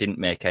 So they didn't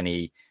make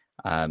any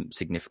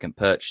significant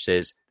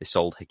purchases. They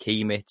sold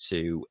Hakimi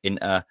to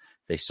Inter.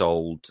 They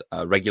sold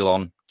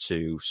Reguilon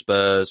to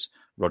Spurs,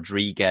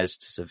 Rodriguez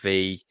to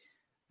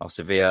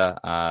Sevilla,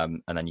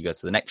 and then you go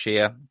to the next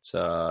year,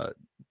 so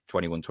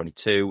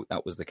 21-22,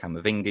 that was the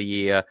Camavinga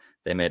year.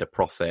 They made a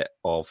profit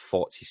of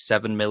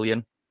 47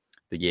 million.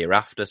 The year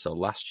after, so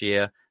last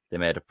year, they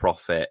made a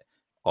profit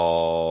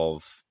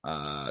of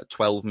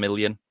 12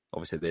 million.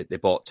 Obviously, they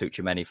bought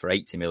Tchouaméni for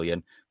 80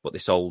 million, but they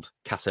sold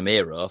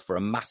Casemiro for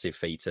a massive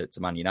fee to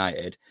Man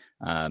United.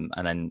 And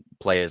then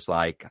players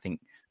like, I think,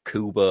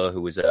 Kubo,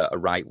 who was a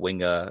right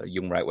winger, a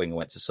young right winger,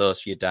 went to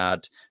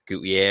Sociedad.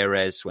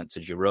 Gutierrez went to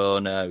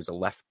Girona, who's a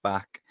left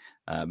back.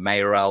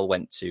 Mayoral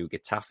went to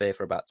Getafe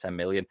for about 10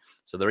 million.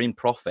 So they're in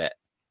profit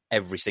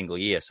every single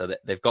year. So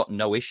they've got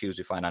no issues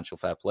with financial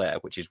fair play,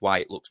 which is why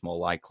it looks more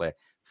likely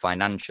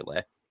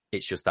financially.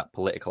 It's just that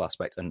political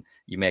aspect. And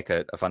you make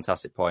a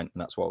fantastic point,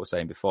 and that's what I was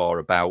saying before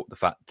about the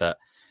fact that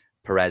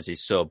Perez is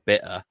so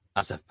bitter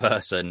as a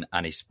person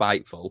and he's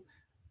spiteful.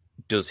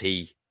 Does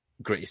he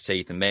grit his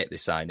teeth and make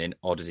this signing,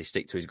 or does he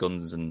stick to his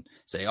guns and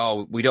say,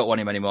 oh, we don't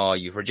want him anymore,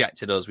 you've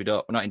rejected us, we're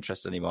not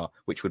interested anymore,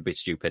 which would be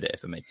stupidity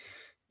for me.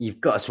 You've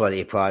got to swallow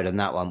your pride on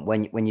that one.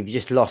 When you've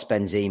just lost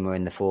Benzema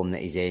in the form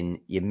that he's in,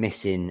 you're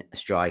missing a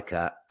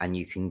striker, and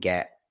you can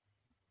get,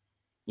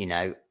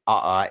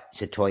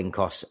 it's a toying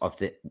cost of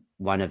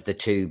one of,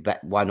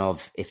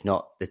 if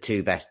not the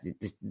two best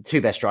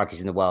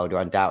strikers in the world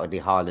are undoubtedly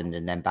Haaland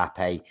and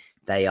Mbappe.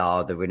 They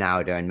are the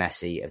Ronaldo and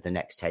Messi of the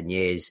next 10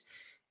 years.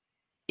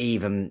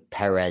 Even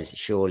Perez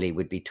surely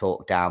would be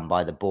talked down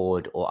by the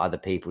board or other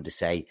people to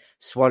say,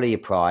 swallow your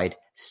pride,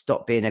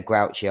 stop being a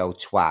grouchy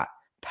old twat,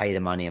 pay the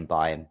money and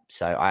buy him.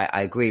 So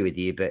I agree with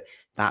you, but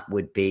that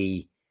would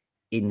be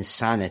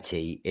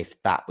insanity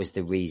if that was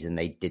the reason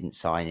they didn't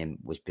sign him,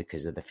 was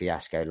because of the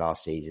fiasco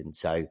last season.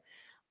 So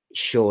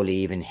surely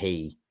even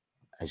he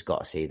has got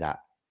to see that.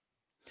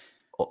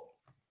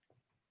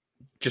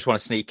 Just want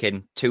to sneak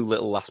in two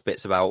little last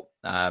bits about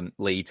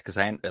Leeds, because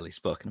I ain't really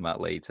spoken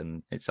about Leeds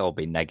and it's all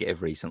been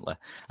negative recently.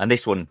 And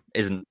this one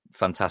isn't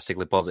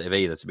fantastically positive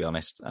either, to be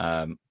honest.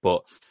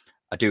 But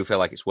I do feel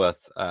like it's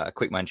worth a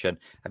quick mention.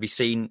 Have you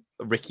seen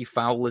Ricky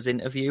Fowler's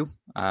interview?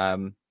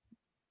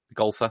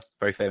 Golfer,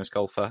 very famous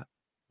golfer.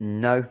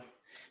 No.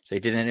 So he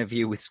did an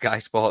interview with Sky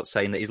Sports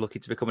saying that he's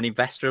looking to become an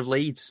investor of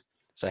Leeds.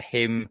 So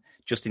him,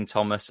 Justin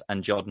Thomas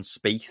and Jordan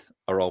Spieth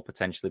are all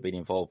potentially being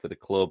involved with the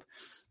club.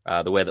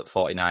 The way that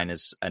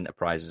 49ers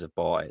Enterprises have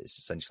bought it is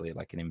essentially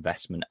like an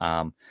investment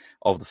arm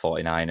of the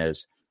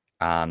 49ers.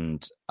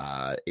 And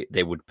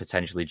they would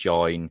potentially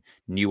join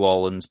New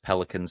Orleans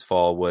Pelicans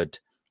forward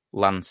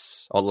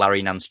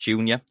Larry Nance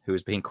Jr., who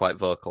has been quite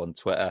vocal on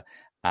Twitter,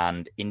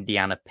 and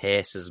Indiana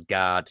Pacers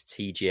guard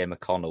TJ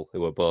McConnell,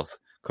 who are both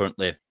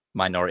currently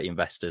minority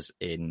investors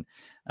in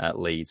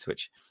Leeds,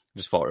 which I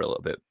just thought were a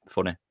little bit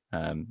funny.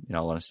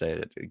 All honesty,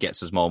 it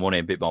gets us more money,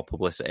 a bit more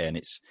publicity, and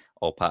it's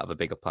all part of a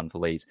bigger plan for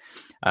Leeds.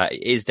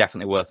 It is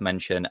definitely worth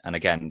mentioning, and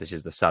again, this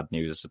is the sad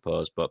news, I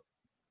suppose, but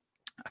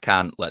I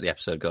can't let the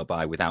episode go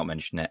by without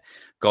mentioning it.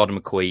 Gordon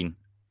McQueen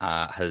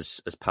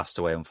has passed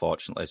away,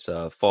 unfortunately.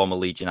 So, former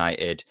Leeds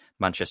United,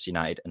 Manchester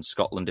United, and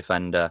Scotland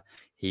defender.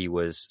 He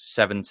was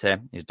 70.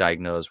 He was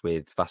diagnosed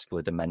with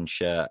vascular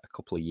dementia a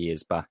couple of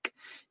years back.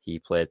 He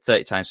played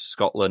 30 times for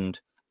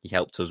Scotland. He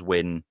helped us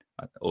win,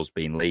 us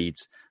being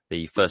Leeds,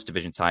 the first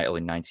division title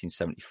in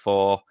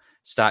 1974.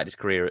 Started his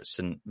career at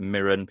St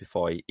Mirren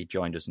before he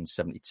joined us in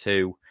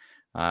 72.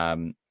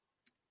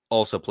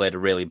 Also played a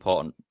really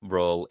important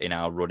role in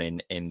our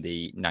running in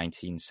the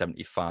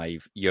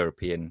 1975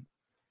 European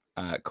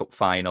Cup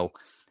final.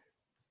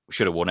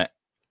 Should have won it,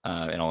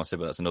 in honesty,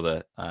 but that's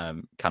another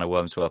can of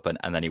worms to open.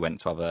 And then he went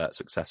to have a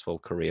successful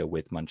career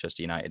with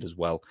Manchester United as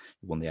well.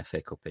 He won the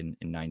FA Cup in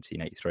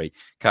 1983.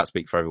 Can't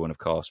speak for everyone, of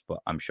course, but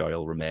I'm sure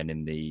he'll remain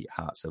in the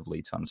hearts of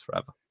Leeds fans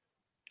forever.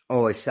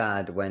 Always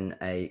sad when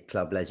a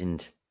club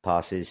legend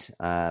passes.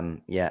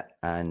 And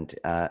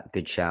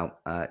good shout,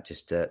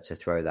 just to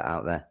throw that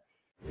out there.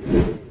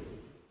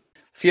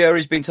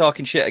 Fury's been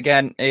talking shit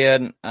again,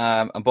 Ian.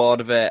 I'm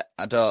bored of it.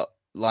 I don't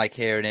like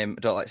hearing him.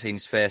 I don't like seeing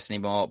his face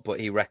anymore, but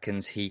he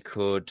reckons he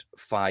could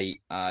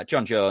fight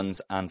John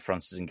Jones and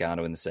Francis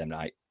Ngannou in the same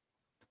night.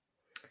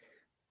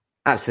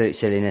 Absolute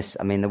silliness.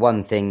 I mean, the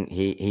one thing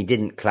he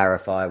didn't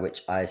clarify,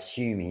 which I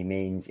assume he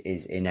means,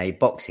 is in a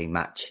boxing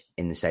match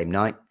in the same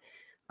night.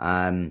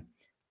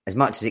 As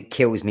much as it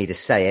kills me to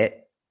say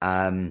it,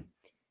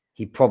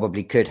 he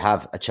probably could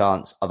have a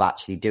chance of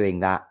actually doing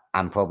that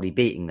and probably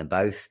beating them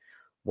both.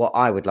 What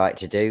I would like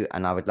to do,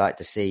 and I would like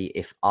to see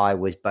if I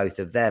was both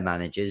of their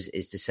managers,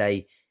 is to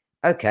say,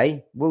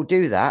 okay, we'll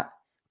do that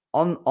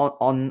on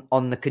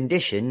the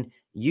condition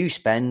you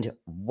spend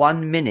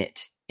 1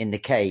 minute in the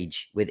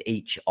cage with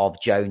each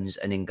of Jones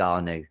and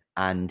Ngannou,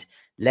 and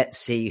let's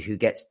see who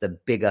gets the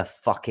bigger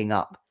fucking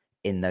up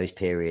in those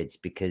periods,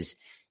 because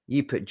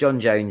you put John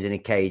Jones in a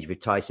cage with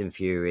Tyson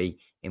Fury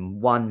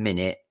in 1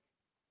 minute,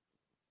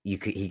 he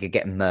could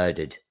get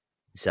murdered.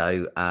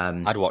 So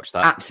I'd watch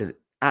that.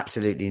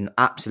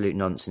 Absolute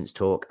nonsense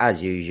talk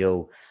as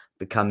usual.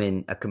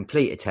 Becoming a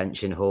complete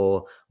attention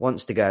whore.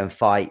 Wants to go and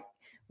fight.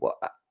 What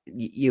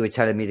you were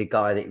telling me, the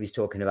guy that he was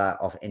talking about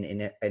off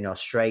in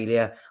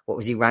Australia. What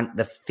was he ranked?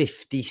 The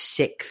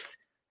 56th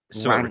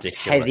ranked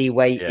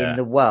heavyweight in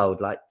the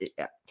world. Like,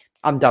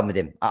 I'm done with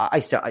him.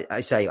 I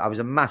say I was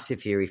a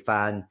massive Fury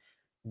fan.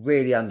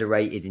 Really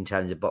underrated in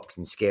terms of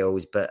boxing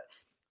skills, but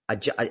I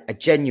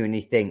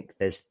genuinely think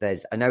there's.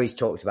 I know he's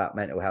talked about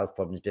mental health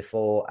problems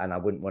before, and I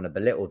wouldn't want to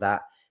belittle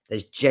that.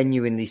 There's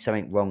genuinely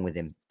something wrong with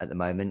him at the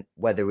moment.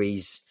 Whether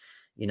he's,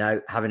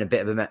 having a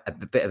bit of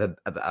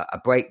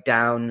a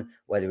breakdown,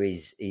 whether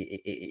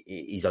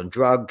he's on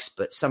drugs,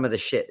 but some of the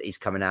shit that he's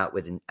coming out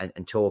with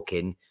and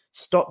talking.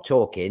 Stop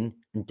talking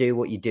and do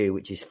what you do,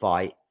 which is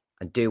fight,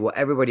 and do what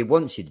everybody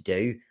wants you to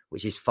do,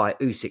 which is fight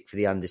Usyk for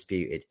the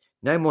undisputed.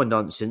 No more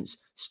nonsense.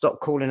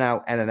 Stop calling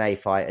out MMA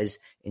fighters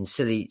in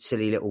silly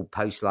little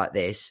posts like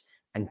this,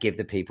 and give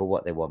the people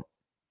what they want.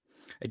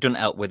 It doesn't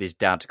help with his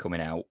dad coming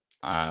out,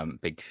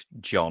 Big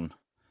John,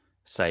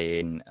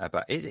 saying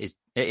about it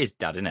is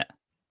dad, isn't it?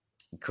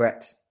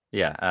 Correct.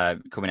 Yeah,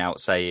 coming out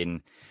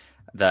saying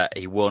that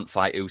he won't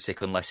fight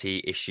Usyk unless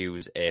he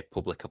issues a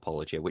public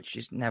apology, which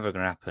is never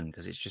going to happen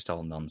because it's just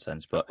all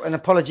nonsense. But an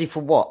apology for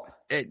what?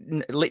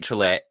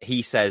 Literally,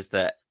 he says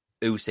that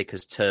Usyk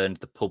has turned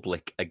the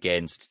public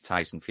against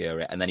Tyson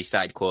Fury, and then he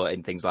started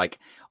quoting things like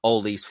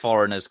all these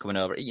foreigners coming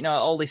over,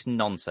 all this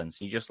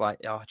nonsense. And you're just like,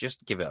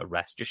 just give it a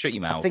rest, just shut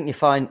your mouth. I think you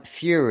find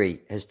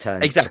Fury has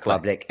turned the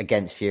public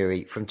against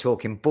Fury from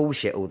talking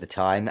bullshit all the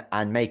time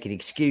and making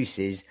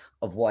excuses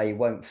of why he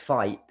won't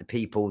fight the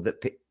people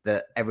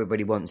that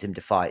everybody wants him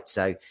to fight.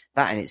 So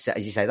that in itself,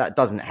 as you say, that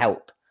doesn't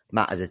help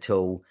matters at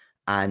all.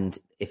 And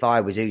if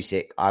I was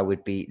Usyk, I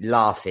would be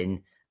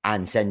laughing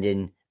and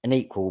sending an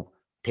equal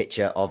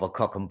picture of a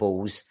cock and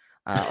balls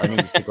on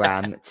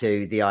Instagram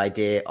to the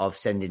idea of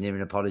sending him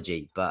an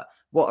apology. But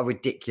what a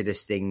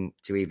ridiculous thing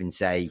to even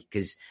say,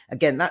 because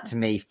again, that to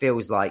me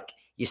feels like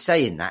you're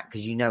saying that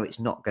because you know it's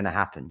not going to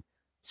happen.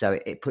 So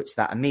it puts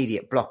that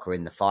immediate blocker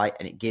in the fight,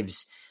 and it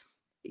gives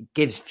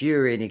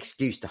Fury an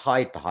excuse to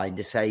hide behind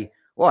to say,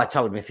 well, I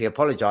told him if he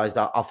apologized,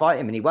 I'll fight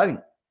him, and he won't.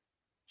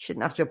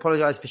 Shouldn't have to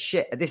apologize for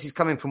shit. This is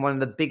coming from one of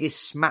the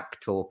biggest smack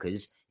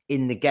talkers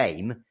in the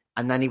game,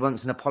 and then he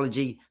wants an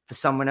apology for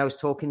someone else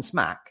talking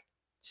smack.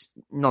 Just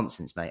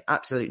nonsense, mate.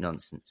 Absolute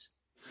nonsense.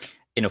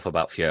 Enough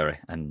about Fury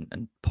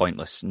and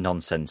pointless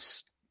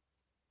nonsense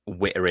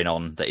wittering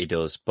on that he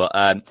does.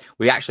 But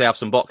we actually have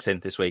some boxing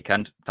this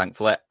weekend,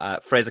 thankfully.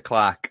 Fraser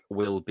Clark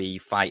will be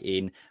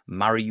fighting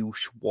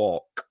Mariusz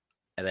Walk.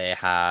 They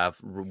have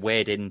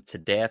weighed in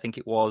today, I think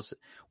it was.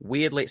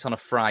 Weirdly, it's on a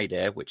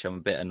Friday, which I'm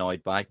a bit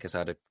annoyed by because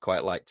I'd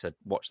quite like to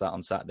watch that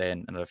on Saturday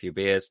and have a few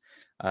beers.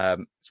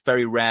 It's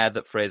very rare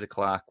that Fraser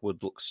Clark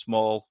would look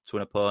small to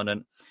an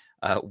opponent.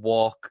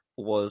 Walk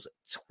was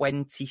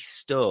 20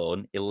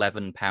 stone,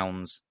 11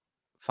 pounds,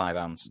 5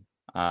 ounce.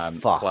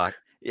 Clark.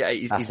 Yeah,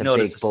 he's a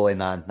big boy,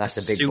 man. That's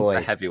a big super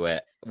boy.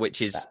 Heavyweight, which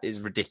is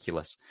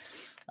ridiculous.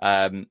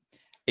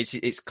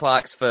 It's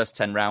Clark's first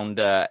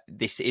 10-rounder.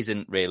 This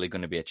isn't really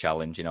going to be a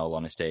challenge, in all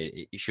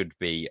honesty. It should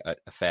be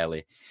a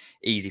fairly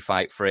easy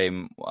fight for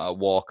him.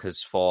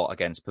 Walker's fought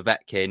against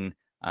Povetkin,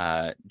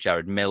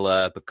 Jared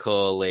Miller,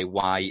 Bacoli,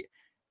 White.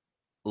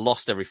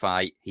 Lost every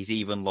fight. He's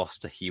even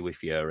lost to Hughie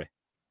Fury.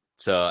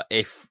 So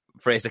if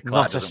Fraser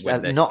Clark doesn't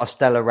win this... Not a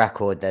stellar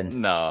record,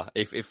 then. No,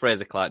 if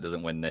Fraser Clark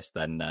doesn't win this,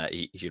 then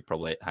he should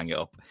probably hang it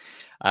up.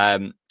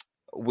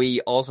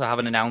 We also have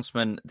an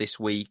announcement this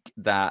week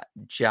that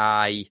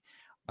Jai...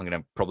 I'm going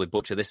to probably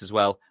butcher this as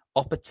well.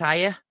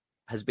 Opataya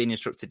has been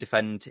instructed to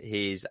defend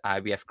his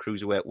IBF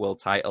Cruiserweight World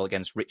title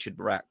against Richard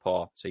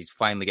Riakporhe. So he's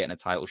finally getting a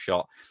title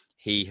shot.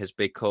 He has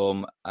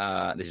become,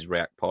 this is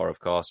Riakporhe, of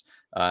course,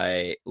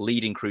 a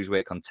leading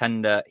Cruiserweight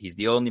contender. He's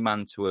the only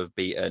man to have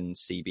beaten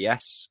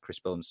CBS, Chris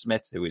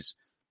Billings-Smith, who is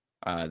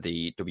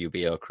the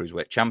WBO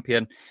Cruiserweight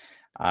champion.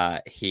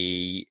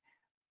 He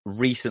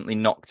recently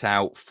knocked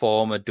out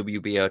former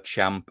WBO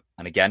champ,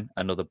 and again,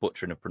 another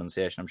butchering of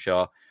pronunciation, I'm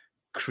sure,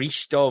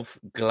 Krzysztof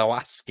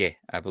Glawaski,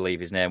 I believe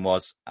his name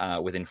was,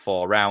 within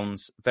 4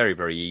 rounds. Very,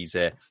 very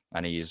easy.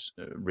 And he's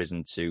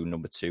risen to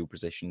number 2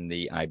 position in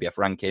the IBF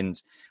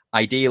rankings.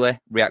 Ideally,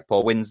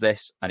 Riakporhe wins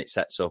this, and it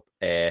sets up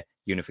a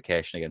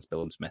unification against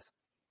Billings-Smith.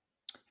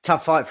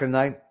 Tough fight for him,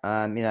 though.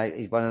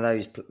 He's one of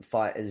those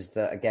fighters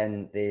that,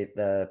 again,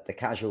 the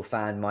casual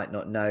fan might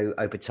not know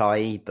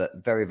Opataya,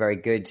 but very, very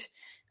good.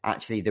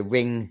 Actually, the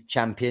ring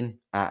champion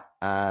at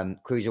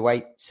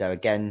Cruiserweight. So,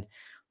 again...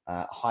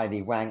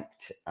 highly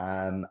ranked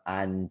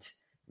and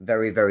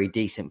very, very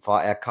decent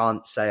fighter. I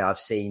can't say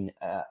I've seen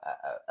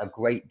a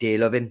great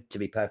deal of him, to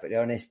be perfectly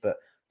honest, but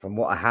from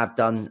what I have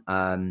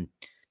done,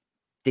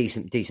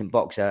 decent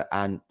boxer,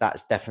 and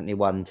that's definitely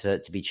one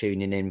to be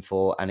tuning in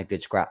for, and a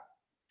good scrap.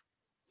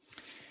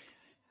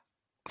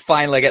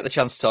 Finally, I get the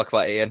chance to talk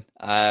about Ian.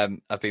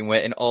 I've been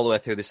waiting all the way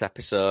through this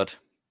episode.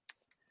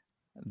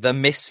 The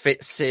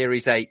Misfits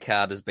Series 8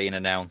 card has been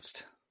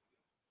announced.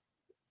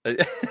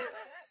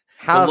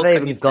 How have they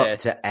even got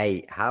to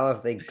 8? How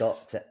have they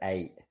got to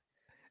 8?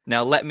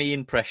 Now, let me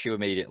impress you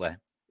immediately.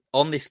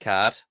 On this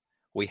card,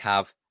 we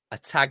have a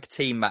tag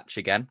team match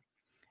again.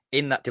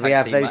 In that Do tag we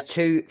have team those match,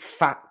 2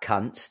 fat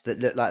cunts that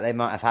look like they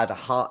might have had a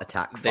heart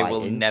attack fighting? They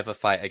will never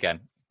fight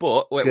again.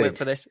 But wait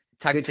for this.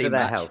 Tag Good team for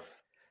their match health.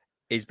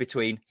 Is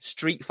between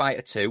Street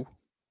Fighter 2,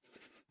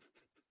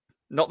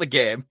 not the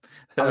game.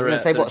 I was going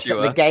to say, what,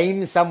 the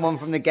game? Someone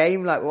from the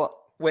game? Like what?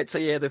 Wait till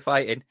you hear they're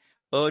fighting.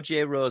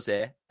 OJ Rose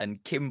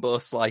and Kimbo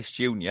Slice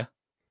Jr.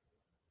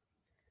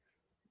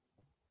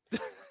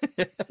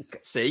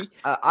 See?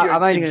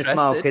 I'm only going to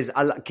smile because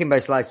Kimbo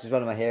Slice was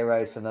one of my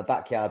heroes from the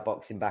backyard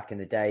boxing back in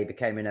the day,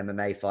 became an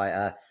MMA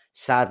fighter,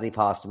 sadly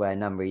passed away a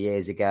number of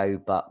years ago,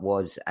 but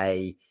was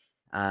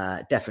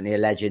definitely a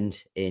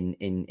legend in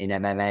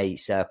MMA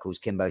circles,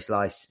 Kimbo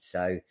Slice.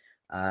 So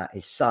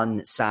his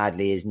son,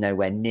 sadly, is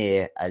nowhere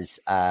near as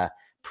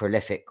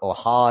prolific or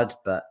hard,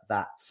 but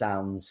that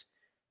sounds...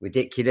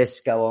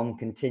 ridiculous. Go on,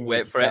 continue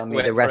to tell me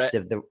the rest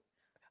of the...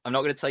 I'm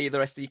not going to tell you the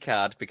rest of your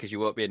card because you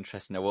won't be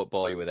interested and I won't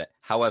bore you with it.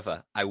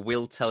 However, I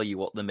will tell you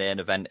what the main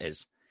event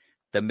is.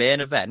 The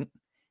main event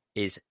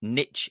is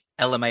Niche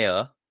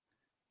LMAO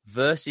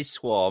versus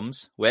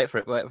Swarms, wait for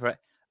it,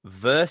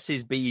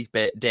 versus B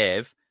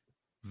Dave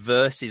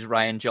versus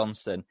Ryan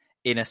Johnston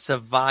in a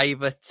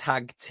Survivor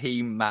tag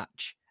team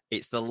match.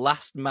 It's the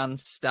last man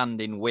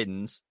standing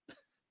wins.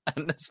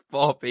 And there's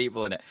 4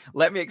 people in it.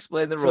 Let me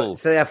explain the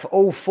rules. So they have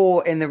all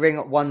 4 in the ring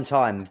at one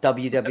time,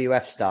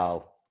 WWF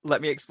style.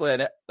 Let me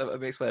explain it.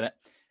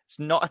 It's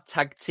not a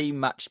tag team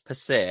match per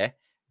se,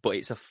 but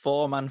it's a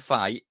 4-man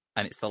fight,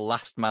 and it's the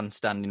last man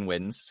standing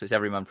wins. So it's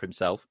every man for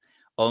himself.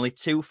 Only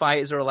 2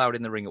 fighters are allowed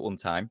in the ring at one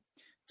time.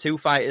 2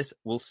 fighters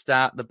will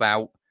start the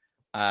bout.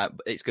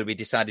 It's going to be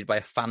decided by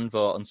a fan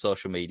vote on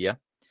social media.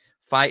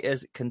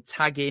 Fighters can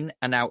tag in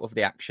and out of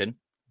the action.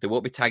 They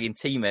won't be tagging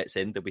teammates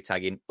in. They'll be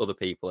tagging other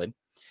people in.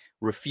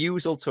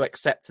 Refusal to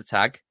accept a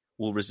tag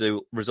will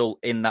result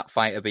in that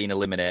fighter being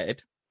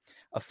eliminated.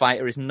 A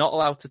fighter is not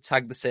allowed to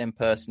tag the same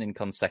person in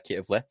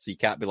consecutively, so you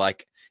can't be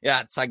like,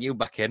 yeah, tag you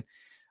back in.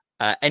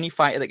 Any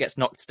fighter that gets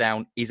knocked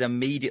down is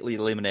immediately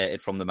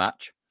eliminated from the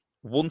match.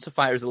 Once a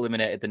fighter is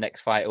eliminated, the next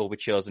fighter will be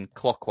chosen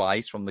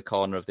clockwise from the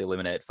corner of the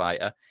eliminated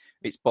fighter.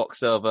 It's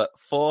boxed over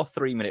 4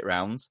 3-minute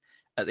rounds.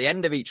 At the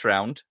end of each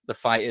round, the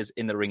fighters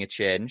in the ring are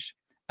changed.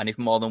 And if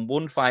more than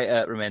one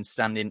fighter remains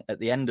standing at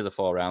the end of the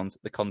 4 rounds,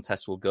 the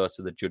contest will go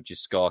to the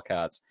judges'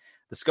 scorecards.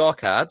 The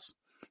scorecards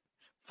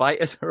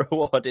Fighters are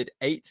awarded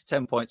 8 to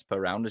 10 points per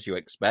round, as you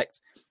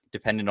expect,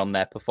 depending on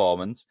their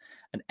performance.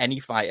 And any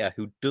fighter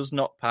who does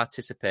not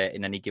participate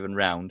in any given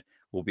round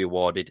will be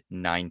awarded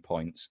 9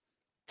 points.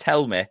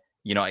 Tell me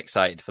you're not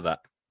excited for that.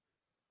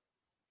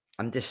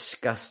 I'm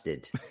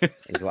disgusted,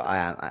 is what I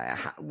am.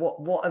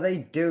 What are they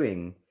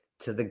doing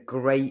to the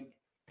great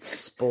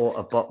sport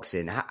of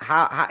boxing?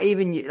 How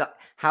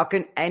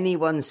can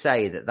anyone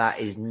say that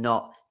is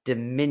not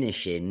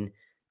diminishing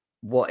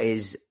what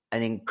is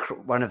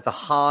one of the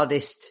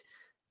hardest,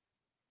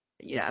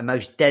 and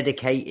most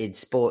dedicated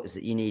sports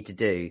that you need to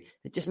do?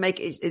 It just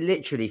it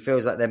literally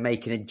feels like they're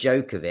making a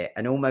joke of it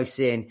and almost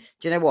saying,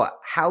 do you know what?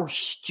 How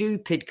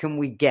stupid can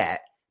we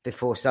get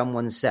before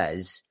someone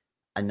says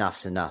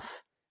enough's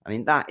enough? I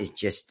mean, that is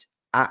just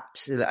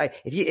absolutely.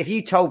 If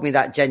you told me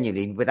that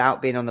genuinely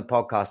without being on the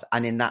podcast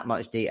and in that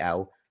much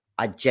detail,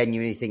 I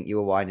genuinely think you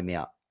were winding me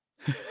up.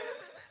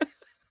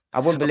 I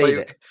wouldn't believe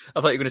it.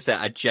 I thought you were going to say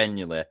I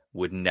genuinely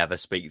would never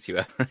speak to you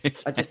ever.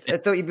 I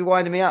thought you'd be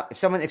winding me up.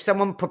 If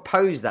someone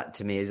proposed that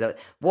to me, is that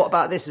what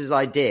about this as an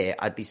idea?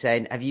 I'd be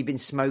saying, have you been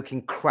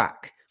smoking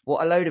crack?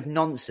 What a load of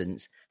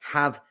nonsense.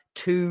 Have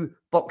 2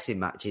 boxing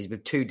matches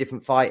with 2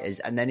 different fighters,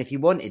 and then if you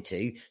wanted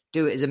to,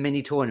 do it as a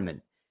mini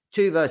tournament.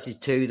 2 versus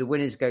 2, the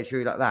winners go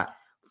through like that.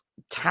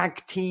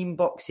 Tag team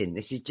boxing.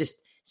 This is just,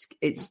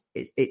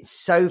 it's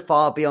so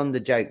far beyond the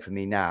joke for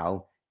me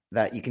now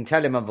that you can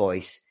tell in my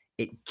voice,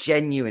 it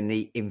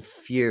genuinely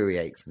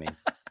infuriates me.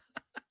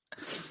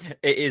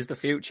 It is the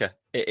future.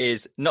 It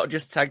is not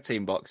just tag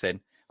team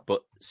boxing,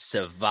 but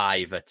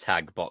survivor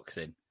tag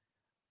boxing.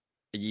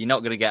 You're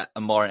not going to get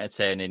a more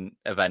entertaining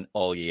event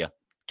all year.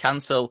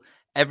 Cancel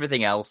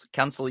everything else.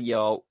 Cancel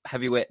your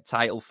heavyweight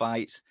title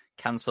fights.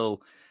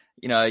 Cancel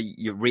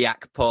your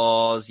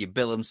Riakpors, your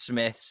Billum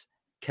Smiths,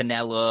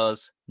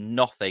 Canelos,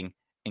 nothing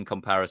in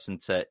comparison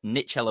to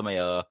Nick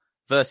LMAO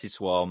versus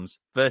Swarms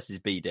versus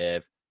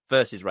B-Dave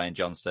versus Ryan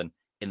Johnston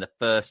in the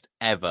first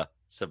ever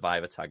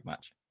Survivor tag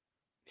match.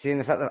 Seeing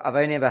the fact that I've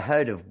only ever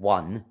heard of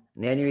one,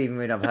 and the only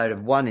reason I've heard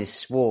of one is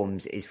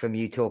Swarms, is from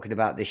you talking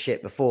about this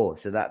shit before.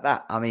 So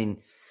I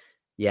mean,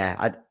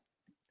 yeah,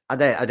 I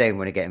don't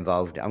want to get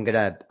involved. I'm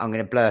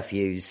gonna blur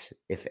fuse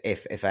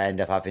if I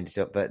end up having to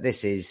talk. But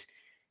this is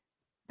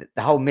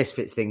the whole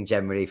Misfits thing.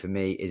 Generally, for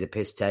me, is a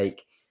piss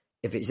take.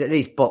 If it's at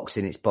least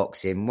boxing, it's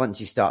boxing.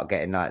 Once you start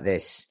getting like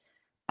this,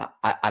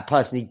 I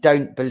personally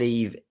don't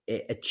believe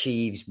it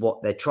achieves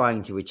what they're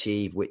trying to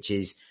achieve, which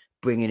is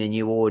bring in a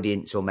new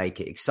audience or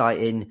make it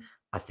exciting.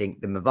 I think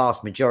the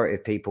vast majority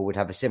of people would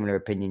have a similar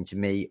opinion to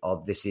me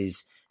of this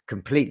is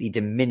completely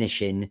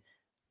diminishing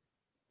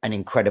an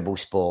incredible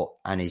sport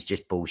and is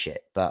just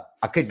bullshit. But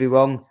I could be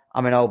wrong.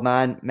 I'm an old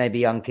man. Maybe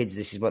young kids,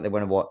 this is what they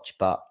want to watch.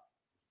 But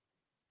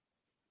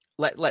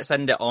let's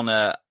end it on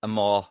a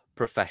more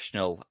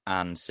professional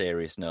and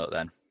serious note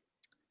then.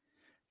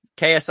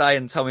 KSI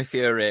and Tommy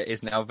Fury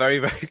is now very,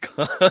 very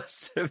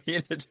close to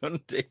being a done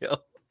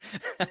deal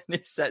and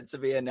is set to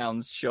be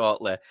announced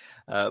shortly.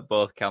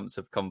 Both camps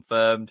have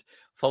confirmed.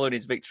 Following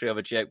his victory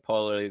over Jake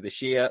Paul earlier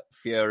this year,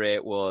 Fury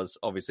was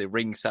obviously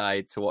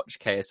ringside to watch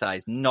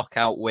KSI's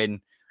knockout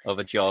win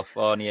over Joe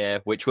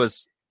Fournier, which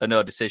was a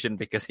no decision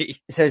because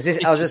he... So is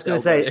this, I was just going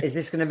to say, is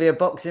this going to be a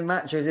boxing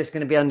match or is this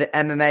going to be under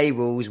MMA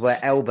rules where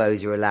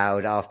elbows are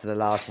allowed after the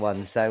last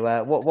one?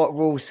 So what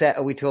rule set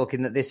are we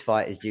talking that this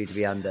fight is due to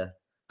be under?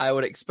 I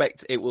would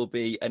expect it will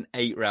be an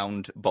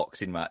 8-round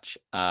boxing match.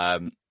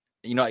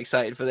 You're not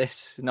excited for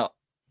this? Not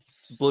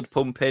blood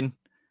pumping?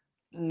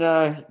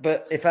 No,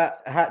 but if I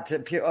had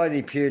to,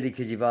 only purely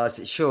because you've asked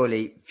it,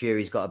 surely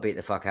Fury's got to beat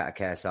the fuck out of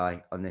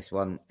KSI on this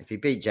one. If he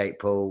beat Jake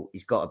Paul,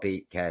 he's got to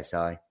beat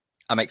KSI.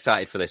 I'm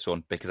excited for this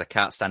one because I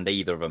can't stand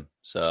either of them.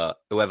 So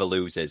whoever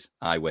loses,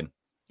 I win.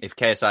 If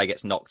KSI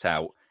gets knocked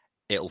out,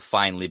 it'll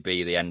finally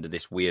be the end of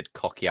this weird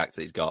cocky act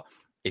that he's got.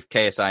 If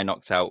KSI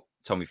knocks out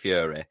Tommy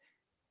Fury,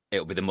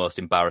 it'll be the most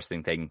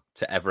embarrassing thing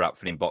to ever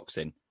happen in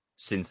boxing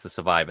since the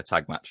Survivor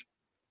tag match.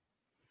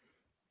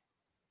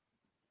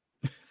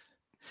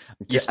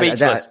 You're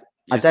speechless.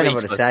 I don't know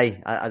what to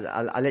say.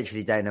 I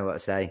literally don't know what to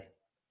say.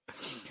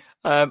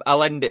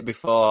 I'll end it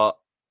before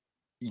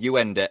you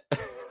end it.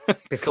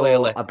 Before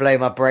Clearly. I blow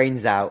my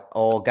brains out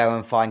or go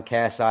and find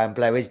KSI and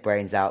blow his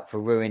brains out for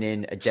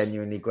ruining a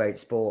genuinely great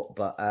sport.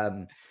 But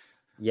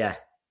yeah,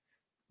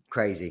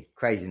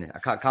 craziness.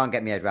 I can't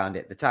get my head around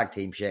it. The tag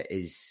team shit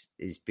is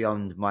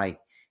beyond my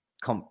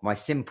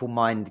simple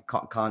mind.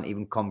 Can't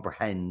even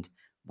comprehend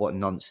what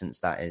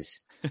nonsense that is.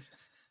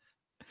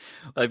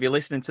 Well, if you're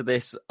listening to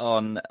this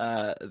on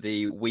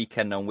the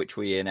weekend on which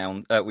we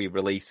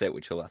release it,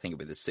 which will, I think, will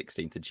be the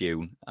 16th of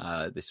June,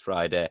 this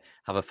Friday,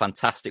 have a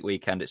fantastic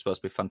weekend. It's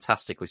supposed to be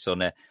fantastically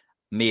sunny.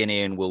 Me and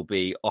Ian will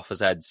be off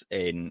as heads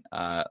in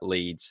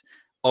Leeds,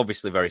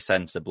 obviously very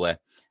sensibly.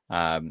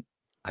 I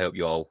hope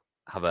you all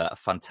have a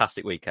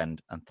fantastic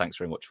weekend, and thanks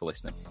very much for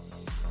listening.